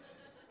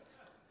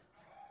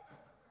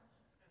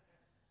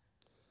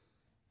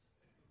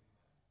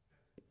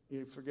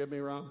 You forgive me,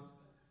 Ron?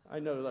 I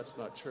know that's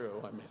not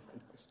true.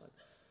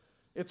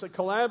 It's a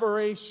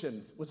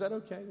collaboration. Was that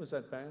okay? Was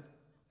that bad?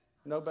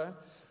 No bad?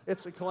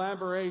 It's a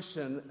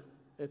collaboration.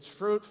 It's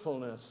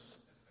fruitfulness.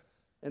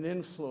 And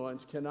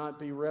influence cannot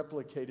be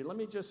replicated. Let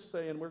me just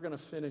say, and we're going to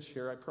finish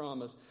here, I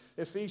promise.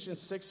 Ephesians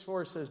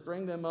 6:4 says,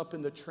 bring them up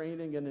in the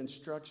training and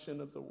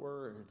instruction of the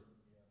word.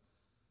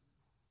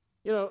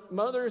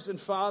 Mothers and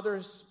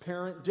fathers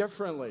parent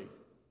differently.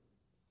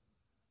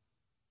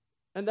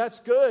 And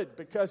that's good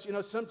because,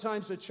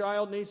 sometimes a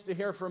child needs to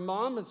hear from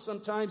mom, and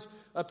sometimes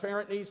a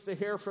parent needs to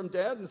hear from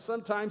dad, and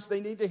sometimes they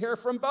need to hear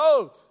from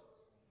both.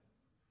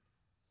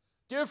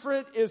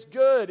 Different is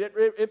good.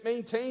 It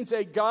maintains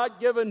a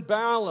God-given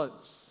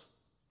balance.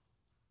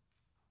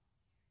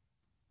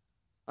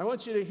 I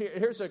want you to hear,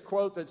 here's a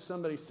quote that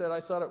somebody said.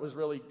 I thought it was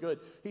really good.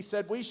 He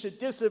said, we should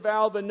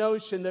disavow the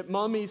notion that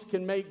mummies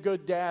can make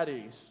good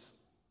daddies,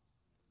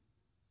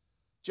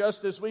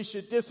 just as we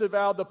should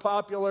disavow the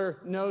popular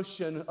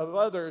notion of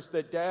others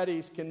that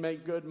daddies can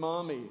make good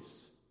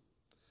mommies.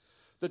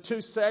 The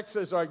two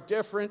sexes are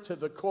different to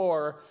the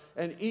core,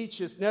 and each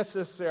is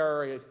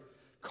necessary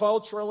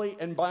culturally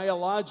and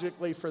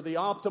biologically for the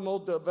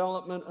optimal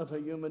development of a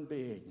human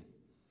being.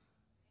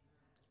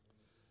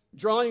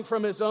 Drawing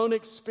from his own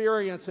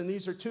experience, and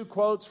these are two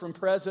quotes from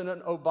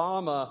President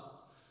Obama.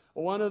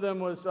 One of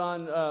them was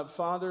on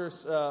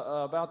fathers,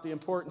 about the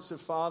importance of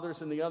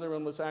fathers, and the other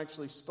one was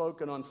actually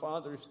spoken on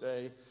Father's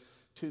Day,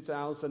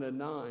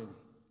 2009.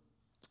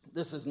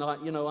 This is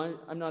not,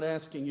 I'm not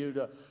asking you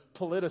to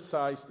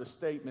politicize the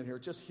statement here.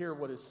 Just hear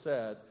what is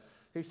said.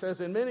 He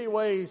says, in many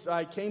ways,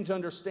 I came to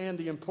understand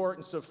the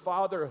importance of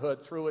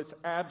fatherhood through its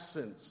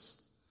absence,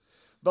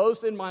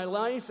 both in my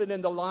life and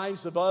in the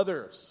lives of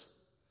others.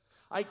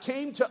 I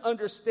came to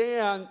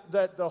understand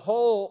that the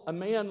hole a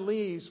man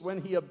leaves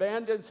when he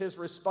abandons his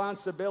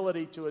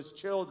responsibility to his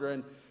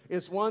children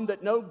is one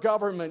that no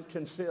government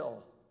can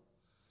fill.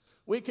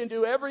 We can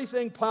do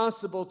everything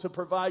possible to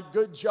provide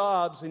good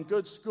jobs and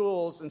good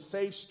schools and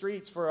safe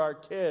streets for our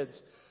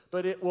kids,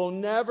 but it will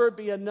never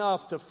be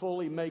enough to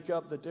fully make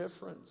up the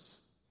difference.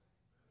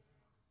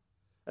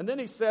 And then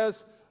he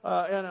says,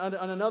 on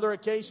another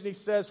occasion, he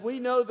says, we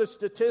know the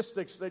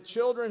statistics that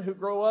children who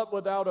grow up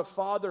without a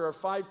father are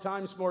 5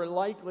 times more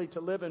likely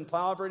to live in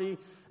poverty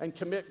and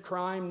commit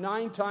crime,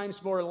 9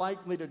 times more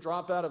likely to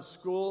drop out of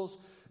schools,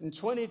 and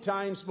 20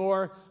 times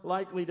more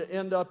likely to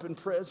end up in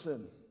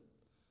prison.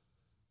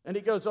 And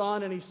he goes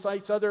on and he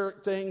cites other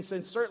things,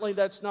 and certainly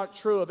that's not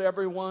true of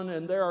everyone,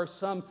 and there are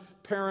some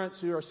parents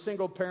who are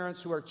single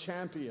parents who are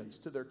champions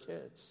to their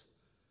kids.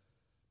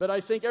 But I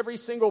think every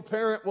single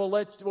parent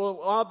will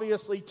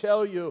obviously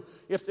tell you,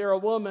 if they're a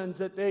woman,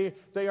 that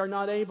they are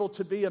not able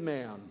to be a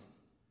man.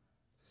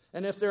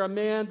 And if they're a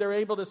man, they're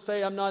able to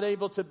say, I'm not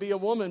able to be a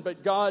woman,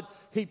 but God,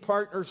 He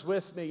partners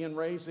with me in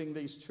raising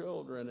these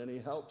children, and He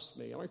helps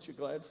me. Aren't you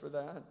glad for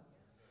that?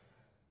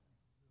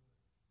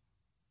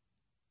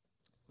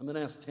 I'm going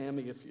to ask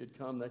Tammy if you'd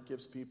come. That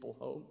gives people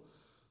hope.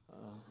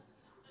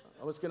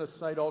 I was going to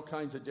cite all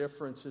kinds of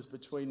differences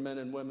between men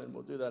and women.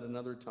 We'll do that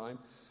another time.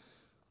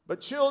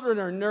 But children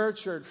are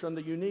nurtured from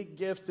the unique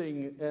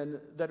gifting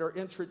that are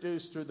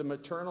introduced through the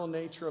maternal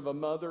nature of a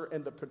mother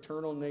and the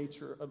paternal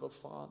nature of a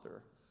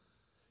father.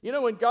 You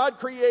know, when God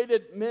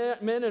created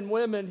men and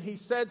women, He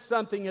said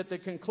something at the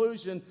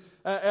conclusion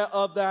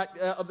of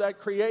that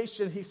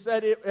creation. He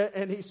said it,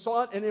 and He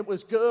saw it, and it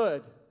was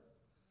good.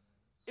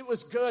 It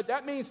was good.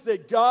 That means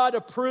that God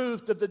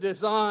approved of the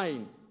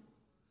design.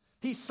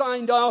 He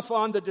signed off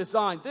on the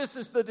design. This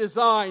is the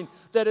design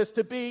that is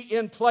to be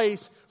in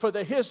place for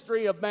the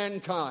history of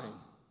mankind.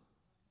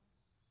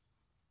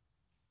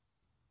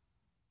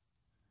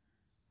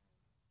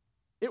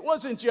 It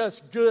wasn't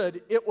just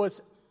good, it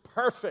was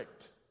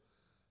perfect.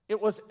 It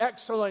was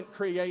excellent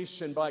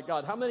creation by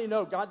God. How many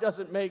know God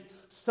doesn't make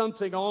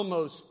something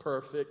almost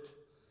perfect?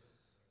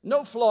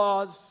 No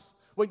flaws.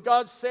 When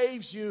God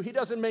saves you, He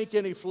doesn't make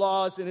any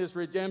flaws in His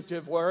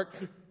redemptive work.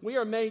 We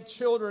are made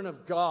children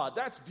of God.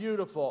 That's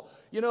beautiful.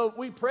 You know,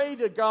 we pray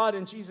to God,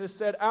 and Jesus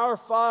said, Our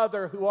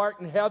Father who art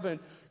in heaven.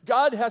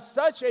 God has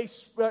such a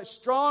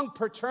strong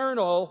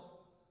paternal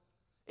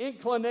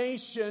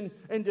inclination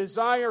and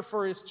desire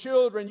for His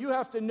children. You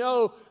have to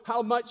know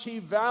how much He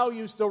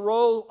values the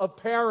role of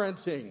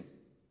parenting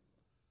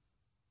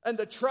and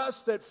the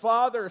trust that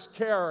fathers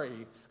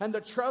carry and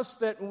the trust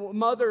that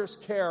mothers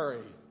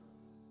carry.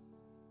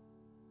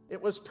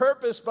 It was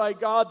purposed by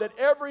God that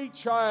every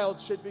child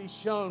should be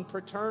shown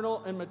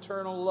paternal and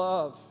maternal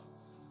love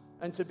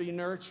and to be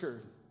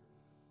nurtured.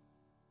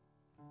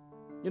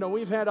 You know,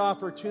 we've had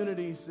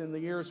opportunities in the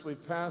years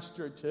we've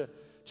pastored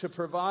to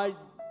provide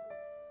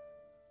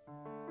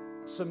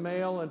some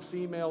male and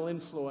female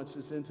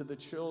influences into the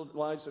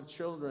lives of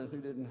children who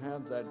didn't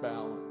have that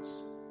balance.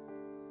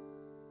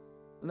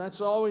 And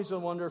that's always a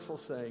wonderful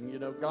thing. You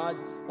know, God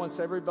wants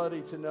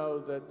everybody to know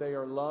that they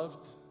are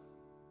loved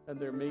and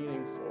they're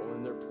meaningful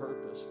and they're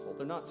purposeful.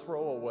 They're not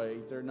throwaway.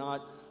 They're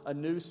not a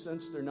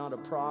nuisance. They're not a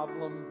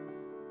problem.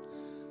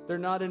 They're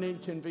not an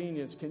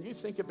inconvenience. Can you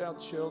think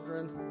about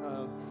children?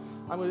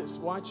 I was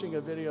watching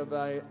a video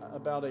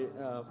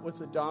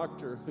with a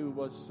doctor who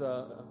was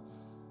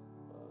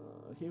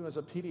he was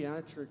a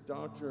pediatric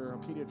doctor, a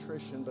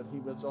pediatrician, but he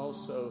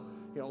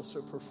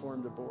also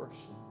performed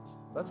abortions.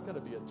 That's going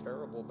to be a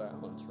terrible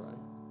balance, right?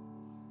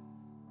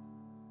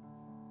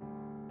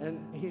 And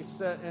he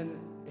said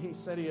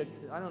he had,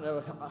 I don't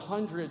know,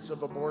 hundreds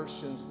of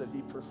abortions that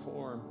he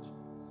performed.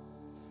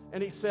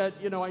 And he said,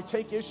 you know, I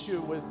take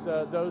issue with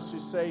those who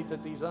say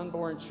that these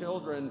unborn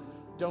children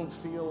don't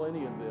feel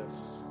any of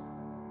this.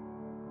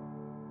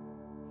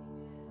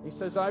 He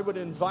says, I would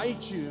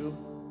invite you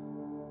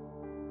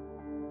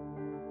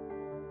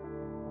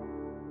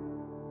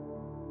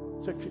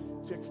to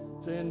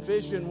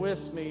envision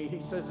with me, he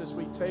says, as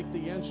we take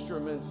the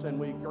instruments and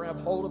we grab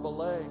hold of a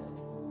leg.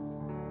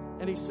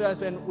 And he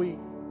says, and we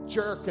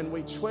jerk and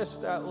we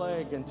twist that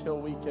leg until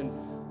we can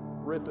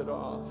rip it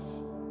off.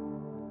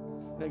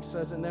 And he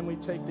says, and then we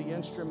take the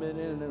instrument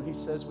in, and he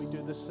says, we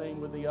do the same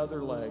with the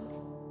other leg.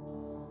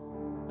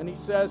 And he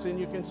says, and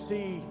you can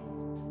see,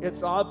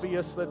 it's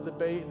obvious that the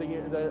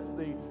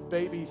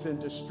baby's in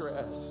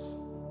distress.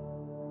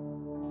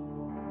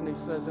 And he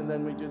says, and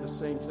then we do the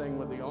same thing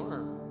with the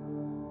arm.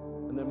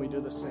 And then we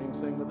do the same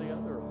thing with the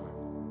other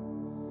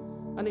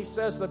arm. And he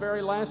says the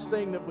very last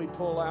thing that we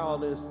pull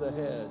out is the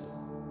head.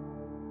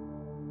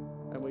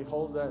 And we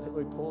pull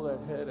that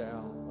head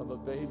out of a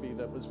baby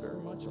that was very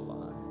much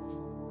alive.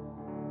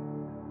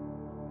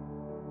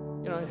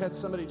 You know, I had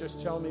somebody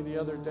just tell me the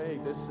other day,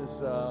 this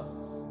is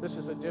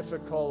a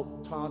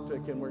difficult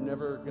topic and we're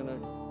never going to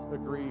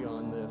agree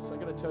on this. I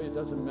got to tell you, it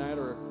doesn't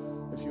matter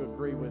if you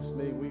agree with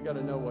me. We got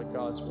to know what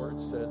God's word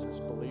says as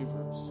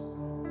believers.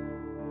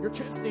 Your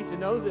kids need to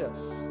know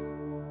this.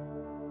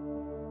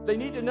 They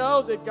need to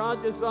know that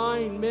God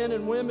designed men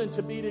and women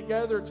to be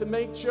together, to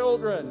make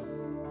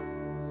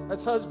children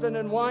as husband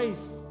and wife.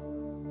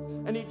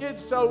 And He did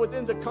so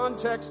within the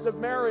context of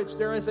marriage.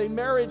 There is a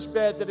marriage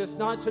bed that is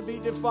not to be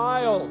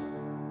defiled.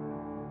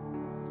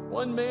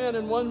 One man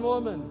and one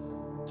woman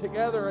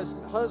together as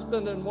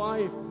husband and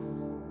wife.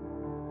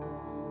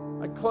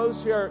 I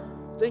close here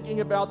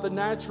thinking about the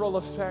natural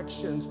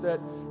affections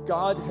that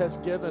God has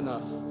given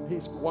us.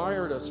 He's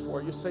wired us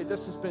for. You say,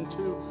 this has been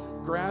too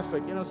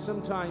graphic. You know,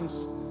 sometimes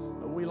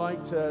we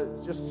like to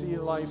just see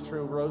life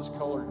through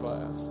rose-colored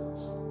glasses.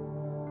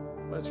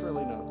 But it's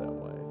really not that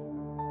way.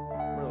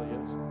 It really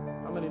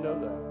isn't. How many know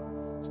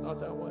that? It's not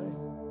that way.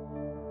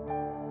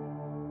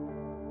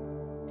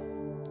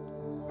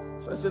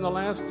 It says in the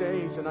last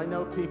days, and I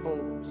know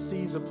people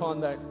seize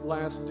upon that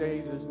last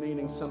days as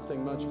meaning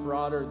something much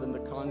broader than the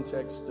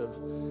context of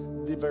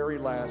the very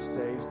last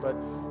days, but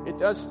it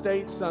does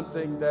state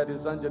something that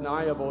is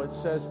undeniable. It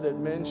says that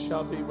men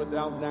shall be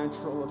without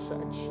natural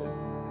affection.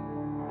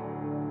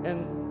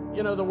 And,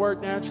 the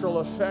word natural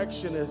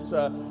affection is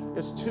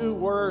two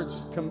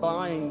words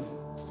combined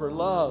for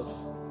love.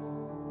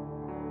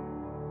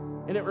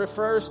 And it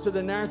refers to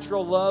the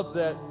natural love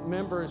that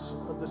members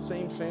of the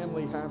same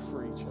family have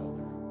for each other.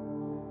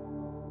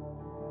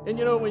 And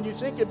when you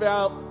think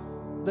about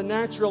the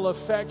natural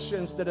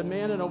affections that a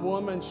man and a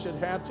woman should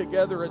have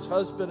together as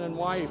husband and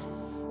wife,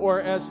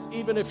 or as,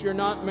 even if you're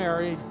not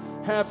married,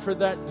 have for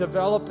that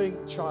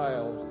developing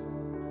child.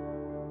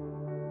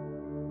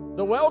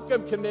 The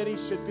welcome committee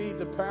should be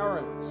the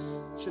parents,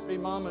 should be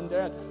mom and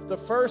dad. The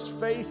first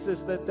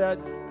faces that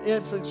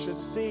infant should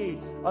see,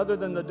 other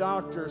than the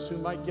doctors who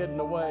might get in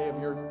the way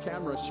of your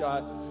camera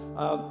shot,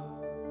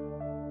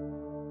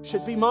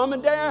 should be mom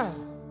and dad.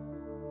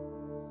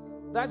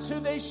 That's who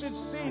they should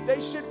see. They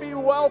should be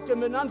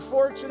welcome. And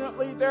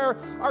unfortunately, there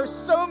are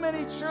so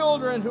many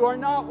children who are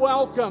not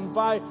welcomed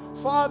by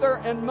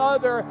father and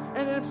mother.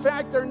 And in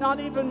fact, they're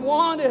not even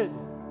wanted.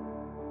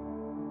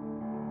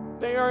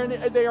 They are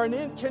an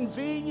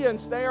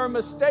inconvenience. They are a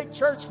mistake.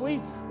 Church,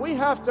 we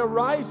have to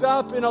rise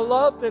up in a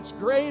love that's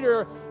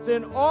greater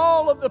than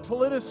all of the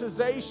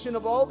politicization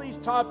of all these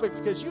topics,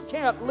 because you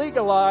can't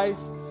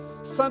legalize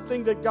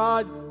something that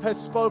God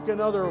has spoken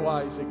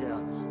otherwise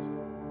against.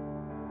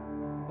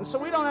 And so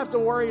we don't have to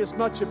worry as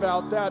much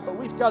about that, but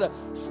we've got to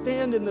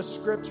stand in the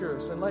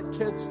scriptures and let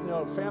kids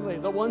know, family,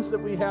 the ones that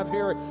we have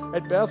here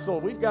at Bethel,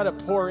 we've got to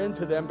pour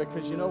into them,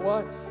 because you know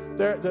what?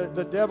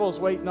 The devil's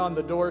waiting on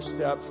the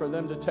doorstep for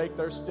them to take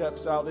their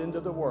steps out into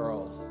the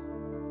world.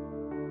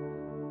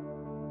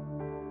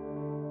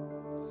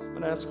 I'm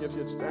going to ask you if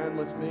you'd stand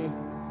with me.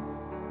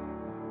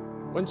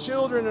 When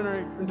children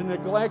are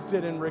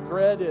neglected and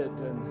regretted,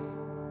 and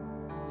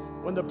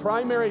when the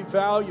primary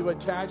value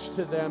attached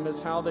to them is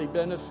how they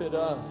benefit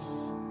us,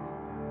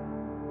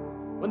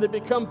 when they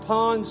become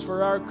pawns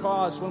for our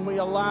cause, when we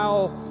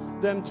allow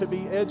them to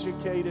be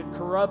educated,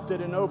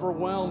 corrupted, and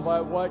overwhelmed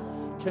by what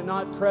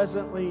cannot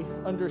presently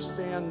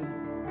understand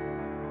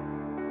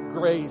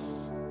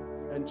grace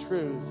and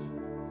truth,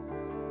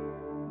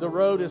 the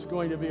road is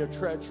going to be a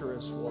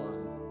treacherous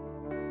one.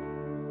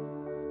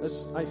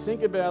 As I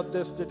think about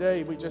this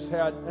today, we just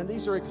had, and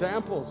these are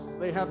examples,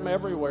 they have them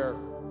everywhere.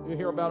 You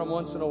hear about them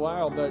once in a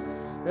while, but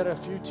we had a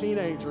few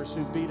teenagers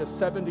who beat a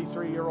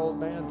 73-year-old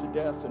man to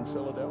death in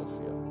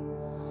Philadelphia.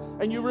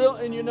 And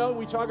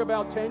we talk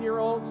about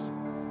 10-year-olds.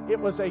 It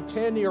was a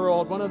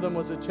 10-year-old. One of them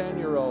was a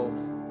 10-year-old.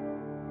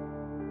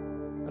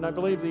 And I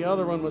believe the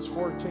other one was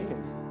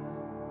 14.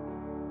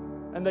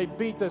 And they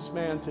beat this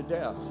man to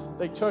death.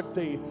 They took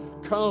the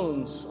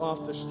cones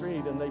off the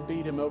street and they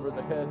beat him over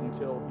the head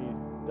until he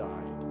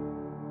died.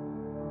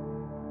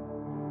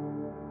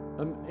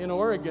 In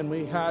Oregon,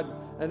 we had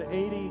an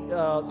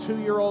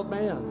 82-year-old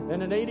man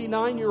and an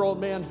 89-year-old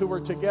man who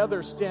were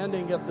together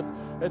standing at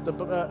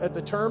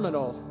the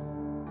terminal.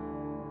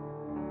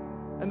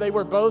 And they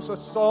were both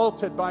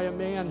assaulted by a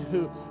man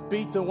who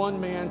beat the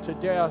one man to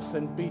death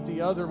and beat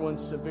the other one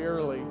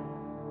severely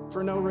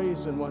for no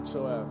reason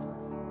whatsoever.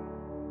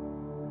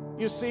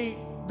 You see,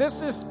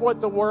 this is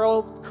what the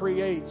world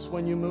creates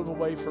when you move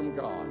away from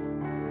God.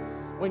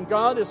 When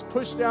God is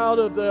pushed out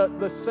of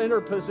the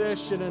center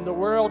position and the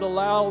world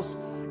allows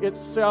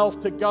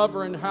itself to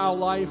govern how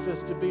life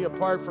is to be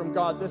apart from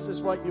God, this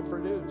is what you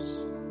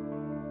produce.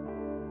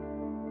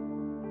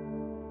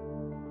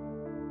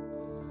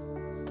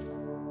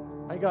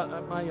 I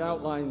got my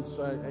outlines,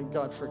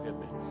 God forgive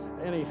me.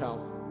 Anyhow,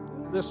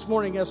 this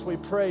morning as we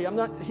pray, I'm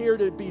not here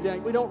to be,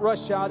 we don't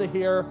rush out of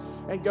here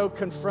and go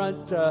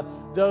confront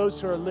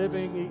those who are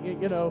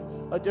living,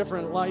 a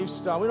different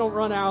lifestyle. We don't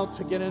run out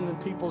to get in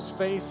people's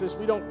faces.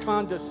 We don't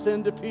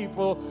condescend to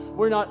people.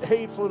 We're not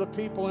hateful to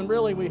people. And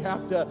really, we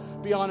have to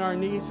be on our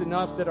knees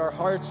enough that our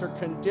hearts are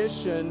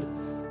conditioned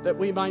that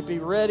we might be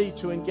ready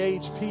to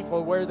engage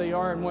people where they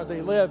are and where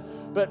they live.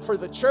 But for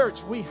the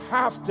church, we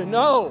have to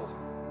know.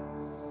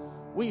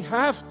 We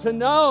have to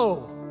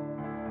know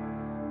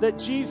that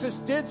Jesus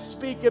did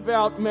speak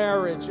about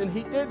marriage, and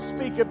he did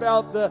speak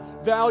about the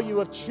value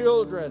of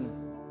children.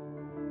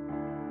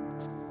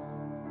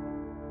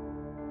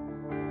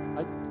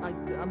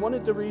 I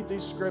wanted to read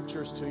these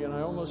scriptures to you, and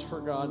I almost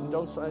forgot. And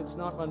it's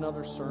not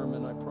another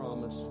sermon, I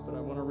promise, but I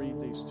want to read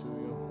these to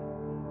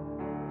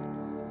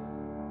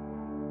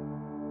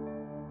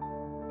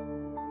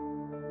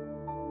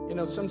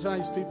you.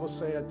 Sometimes people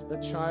say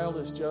a child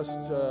is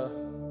just a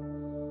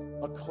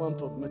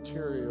clump of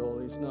material.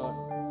 He's not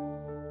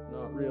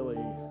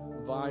really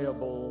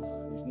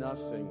viable. He's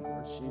nothing,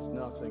 or she's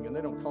nothing. And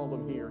they don't call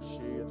them he or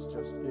she. It's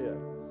just it.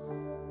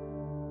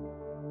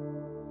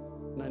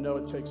 And I know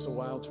it takes a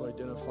while to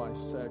identify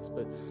sex,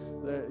 but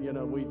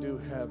we do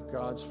have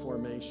God's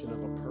formation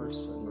of a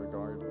person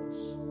regardless.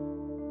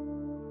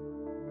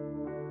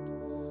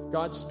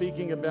 God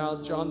speaking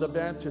about John the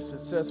Baptist, it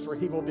says, "For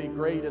he will be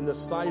great in the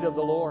sight of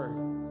the Lord."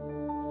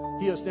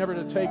 He is never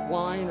to take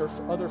wine or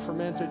other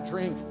fermented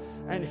drink,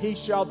 and he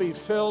shall be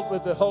filled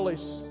with the Holy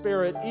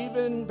Spirit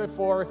even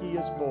before he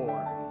is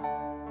born.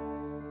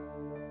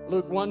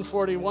 Luke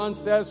 1:41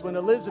 says, when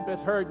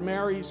Elizabeth heard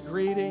Mary's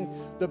greeting,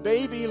 the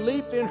baby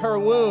leaped in her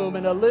womb,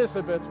 and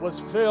Elizabeth was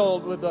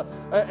filled with the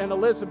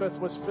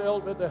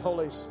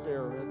Holy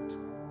Spirit.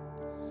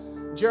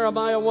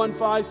 Jeremiah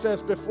 1:5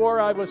 says, before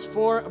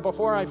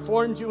I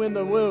formed you in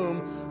the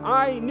womb,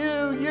 I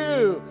knew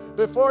you.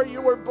 Before you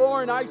were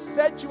born, I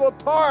set you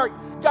apart.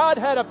 God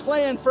had a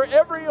plan for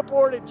every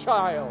aborted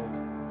child.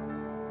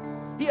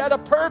 He had a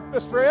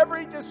purpose for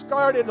every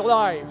discarded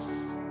life.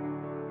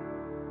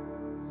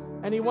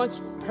 And he wants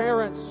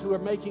parents who are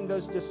making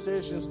those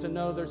decisions to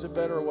know there's a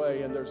better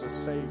way and there's a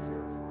Savior.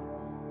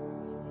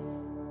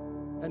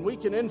 And we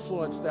can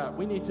influence that.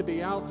 We need to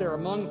be out there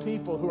among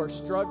people who are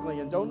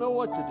struggling and don't know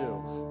what to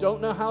do,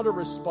 don't know how to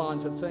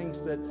respond to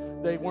things that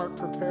they weren't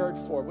prepared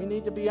for. We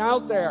need to be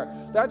out there.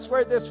 That's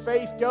where this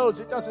faith goes.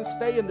 It doesn't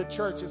stay in the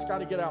church. It's got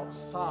to get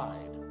outside.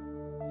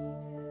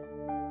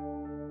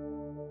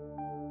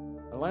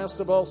 And last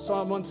of all,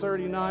 Psalm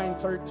 139,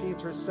 13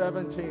 through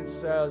 17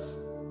 says,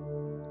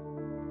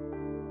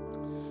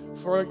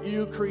 for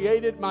you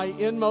created my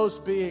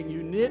inmost being.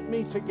 You knit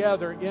me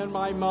together in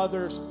my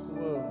mother's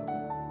womb.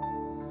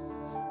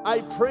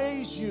 I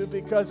praise you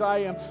because I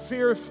am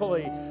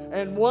fearfully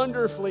and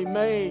wonderfully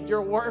made.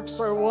 Your works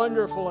are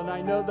wonderful, and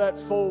I know that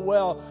full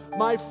well.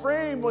 My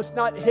frame was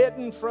not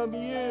hidden from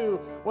you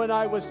when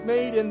I was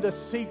made in the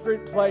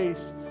secret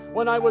place,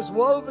 when I was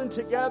woven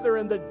together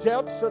in the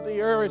depths of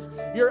the earth.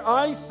 Your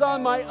eyes saw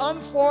my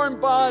unformed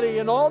body,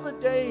 and all the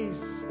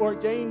days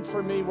ordained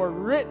for me were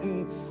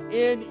written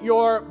in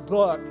your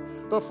book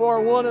before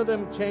one of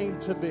them came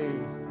to be.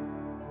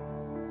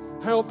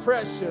 How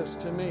precious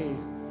to me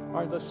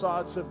are the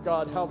thoughts of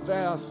God. How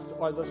vast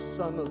are the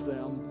sum of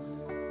them.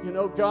 You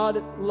know,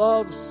 God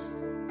loves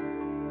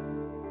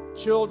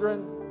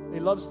children. He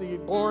loves the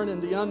born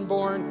and the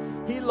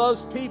unborn. He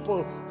loves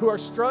people who are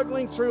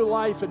struggling through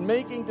life and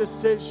making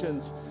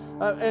decisions.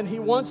 And he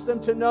wants them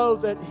to know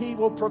that he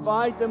will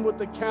provide them with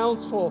the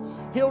counsel.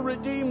 He'll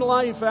redeem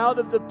life out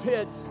of the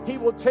pit. He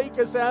will take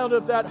us out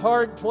of that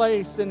hard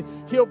place, and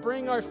he'll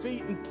bring our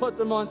feet and put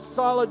them on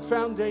solid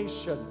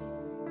foundation.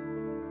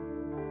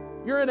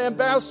 You're an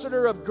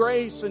ambassador of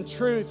grace and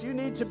truth. You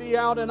need to be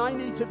out, and I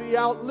need to be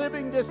out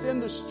living this in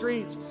the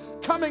streets,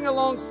 coming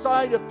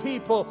alongside of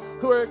people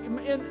who are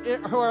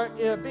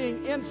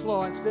being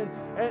influenced,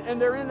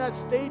 and they're in that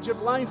stage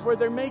of life where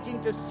they're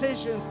making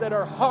decisions that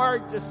are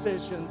hard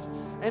decisions.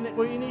 And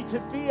we need to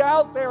be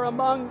out there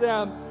among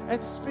them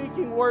and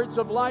speaking words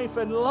of life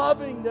and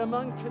loving them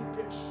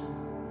unconditionally.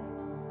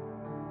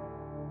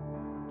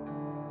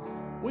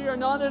 We are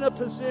not in a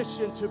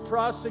position to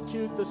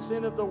prosecute the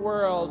sin of the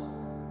world.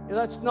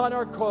 That's not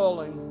our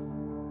calling.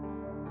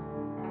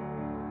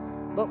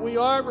 But we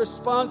are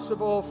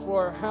responsible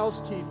for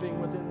housekeeping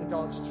within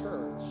God's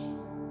church.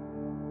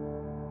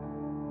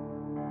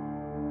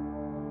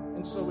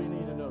 And so we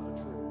need to know the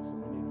truth,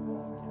 and we need to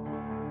walk in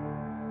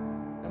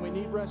it. And we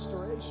need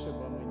restoration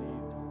when we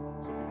need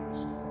to be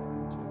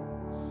restored.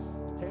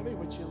 Tammy,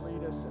 would you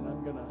lead us? And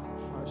I'm going to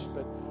hush,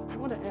 but I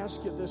want to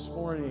ask you this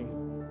morning,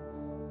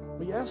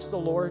 we ask the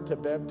Lord to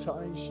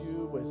baptize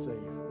you with a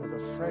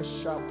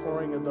fresh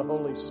outpouring of the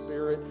Holy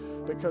Spirit,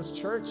 because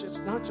church, it's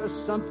not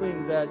just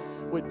something that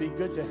would be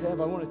good to have.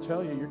 I want to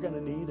tell you, you're going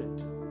to need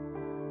it.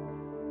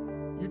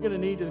 You're going to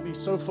need to be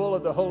so full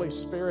of the Holy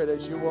Spirit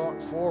as you walk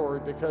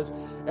forward, because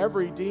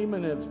every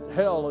demon of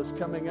hell is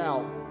coming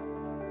out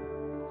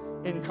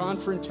in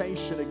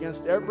confrontation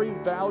against every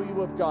value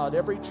of God.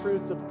 Every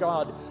truth of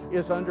God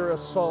is under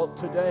assault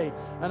today.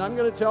 And I'm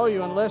going to tell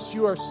you, unless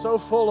you are so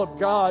full of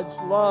God's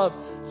love,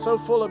 so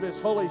full of his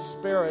Holy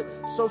Spirit,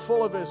 so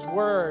full of his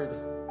word,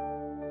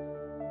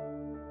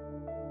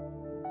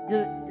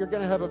 you're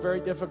going to have a very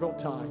difficult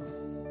time.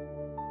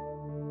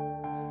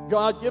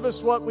 God, give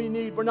us what we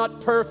need. We're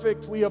not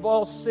perfect. We have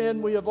all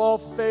sinned. We have all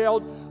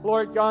failed.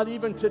 Lord God,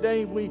 even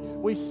today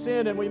we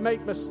sin and we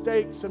make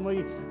mistakes and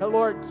we,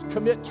 Lord,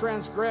 commit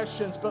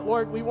transgressions. But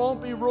Lord, we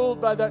won't be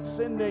ruled by that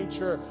sin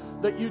nature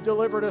that you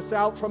delivered us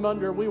out from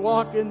under. We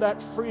walk in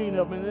that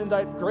freedom and in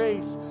that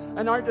grace.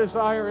 And our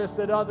desire is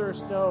that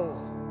others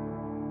know.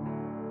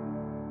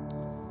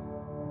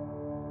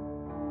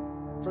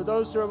 For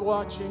those who are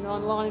watching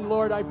online,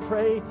 Lord, I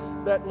pray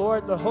that,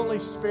 Lord, the Holy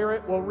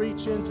Spirit will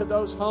reach into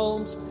those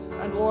homes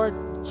and, Lord,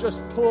 just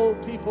pull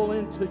people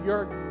into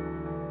your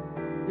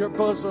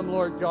bosom,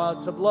 Lord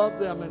God, to love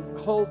them and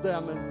hold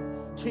them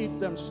and keep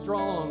them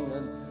strong.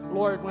 And,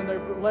 Lord, when their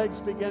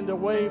legs begin to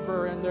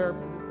waver and their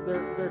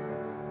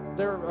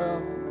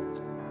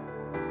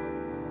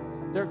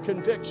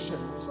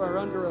convictions are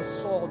under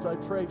assault, I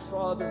pray,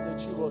 Father, that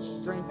you will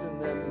strengthen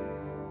them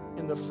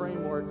in the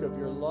framework of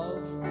your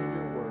love and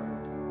your word.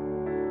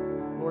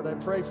 Lord, I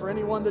pray for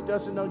anyone that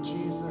doesn't know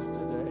Jesus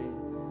today.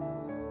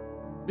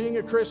 Being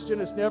a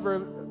Christian is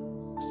never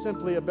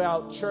simply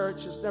about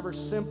church. It's never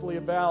simply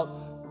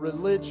about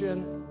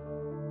religion.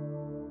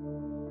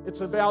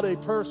 It's about a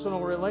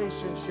personal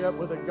relationship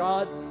with a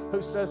God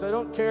who says, I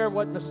don't care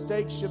what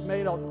mistakes you've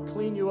made, I'll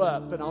clean you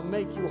up and I'll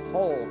make you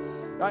whole.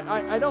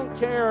 I don't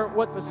care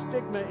what the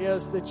stigma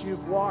is that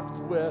you've walked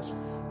with,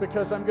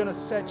 because I'm going to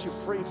set you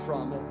free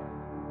from it.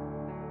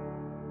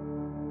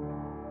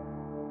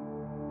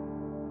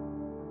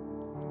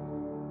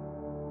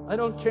 I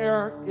don't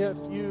care if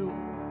you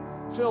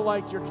feel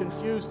like you're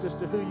confused as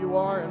to who you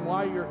are and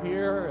why you're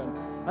here, and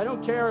I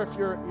don't care if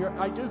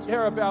I do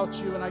care about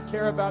you and I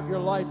care about your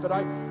life, but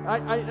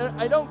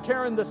I don't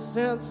care in the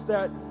sense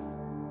that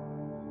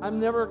I'm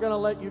never going to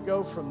let you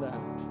go from that,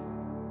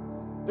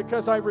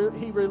 because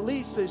He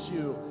releases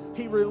you.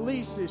 He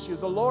releases you.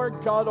 The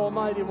Lord God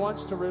Almighty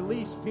wants to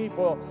release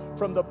people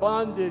from the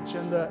bondage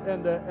and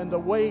the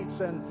weights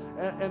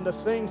and the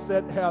things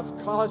that have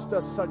caused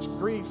us such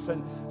grief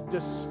and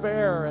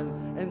despair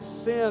and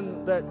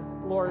sin that,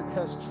 Lord,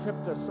 has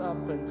tripped us up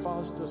and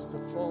caused us to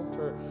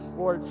falter.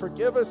 Lord,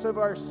 forgive us of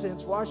our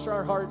sins. Wash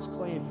our hearts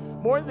clean.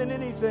 More than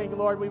anything,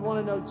 Lord, we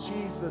want to know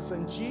Jesus,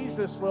 and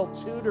Jesus will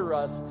tutor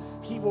us.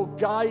 He will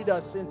guide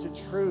us into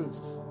truth.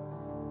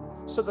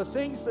 So the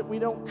things that we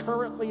don't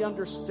currently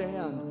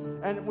understand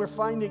and we're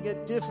finding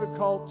it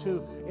difficult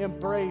to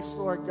embrace,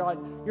 Lord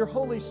God, your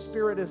Holy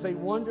Spirit is a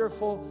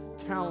wonderful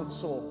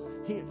counselor.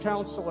 He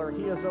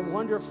is a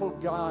wonderful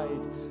guide.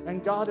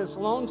 And God is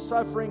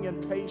long-suffering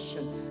and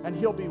patient. And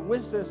He'll be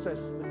with us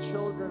as the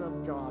children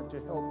of God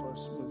to help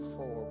us move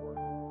forward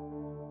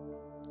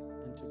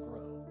and to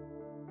grow.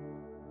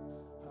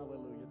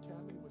 Hallelujah.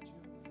 Tammy, would you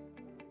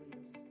lead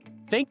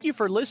us? Thank you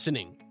for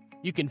listening.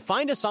 You can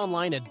find us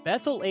online at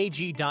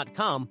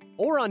BethelAG.com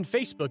or on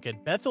Facebook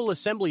at Bethel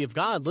Assembly of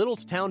God,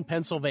 Littlestown,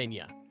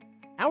 Pennsylvania.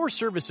 Our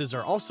services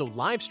are also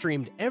live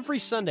streamed every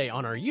Sunday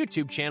on our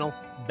YouTube channel,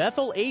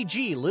 Bethel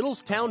AG,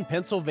 Littlestown,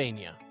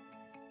 Pennsylvania.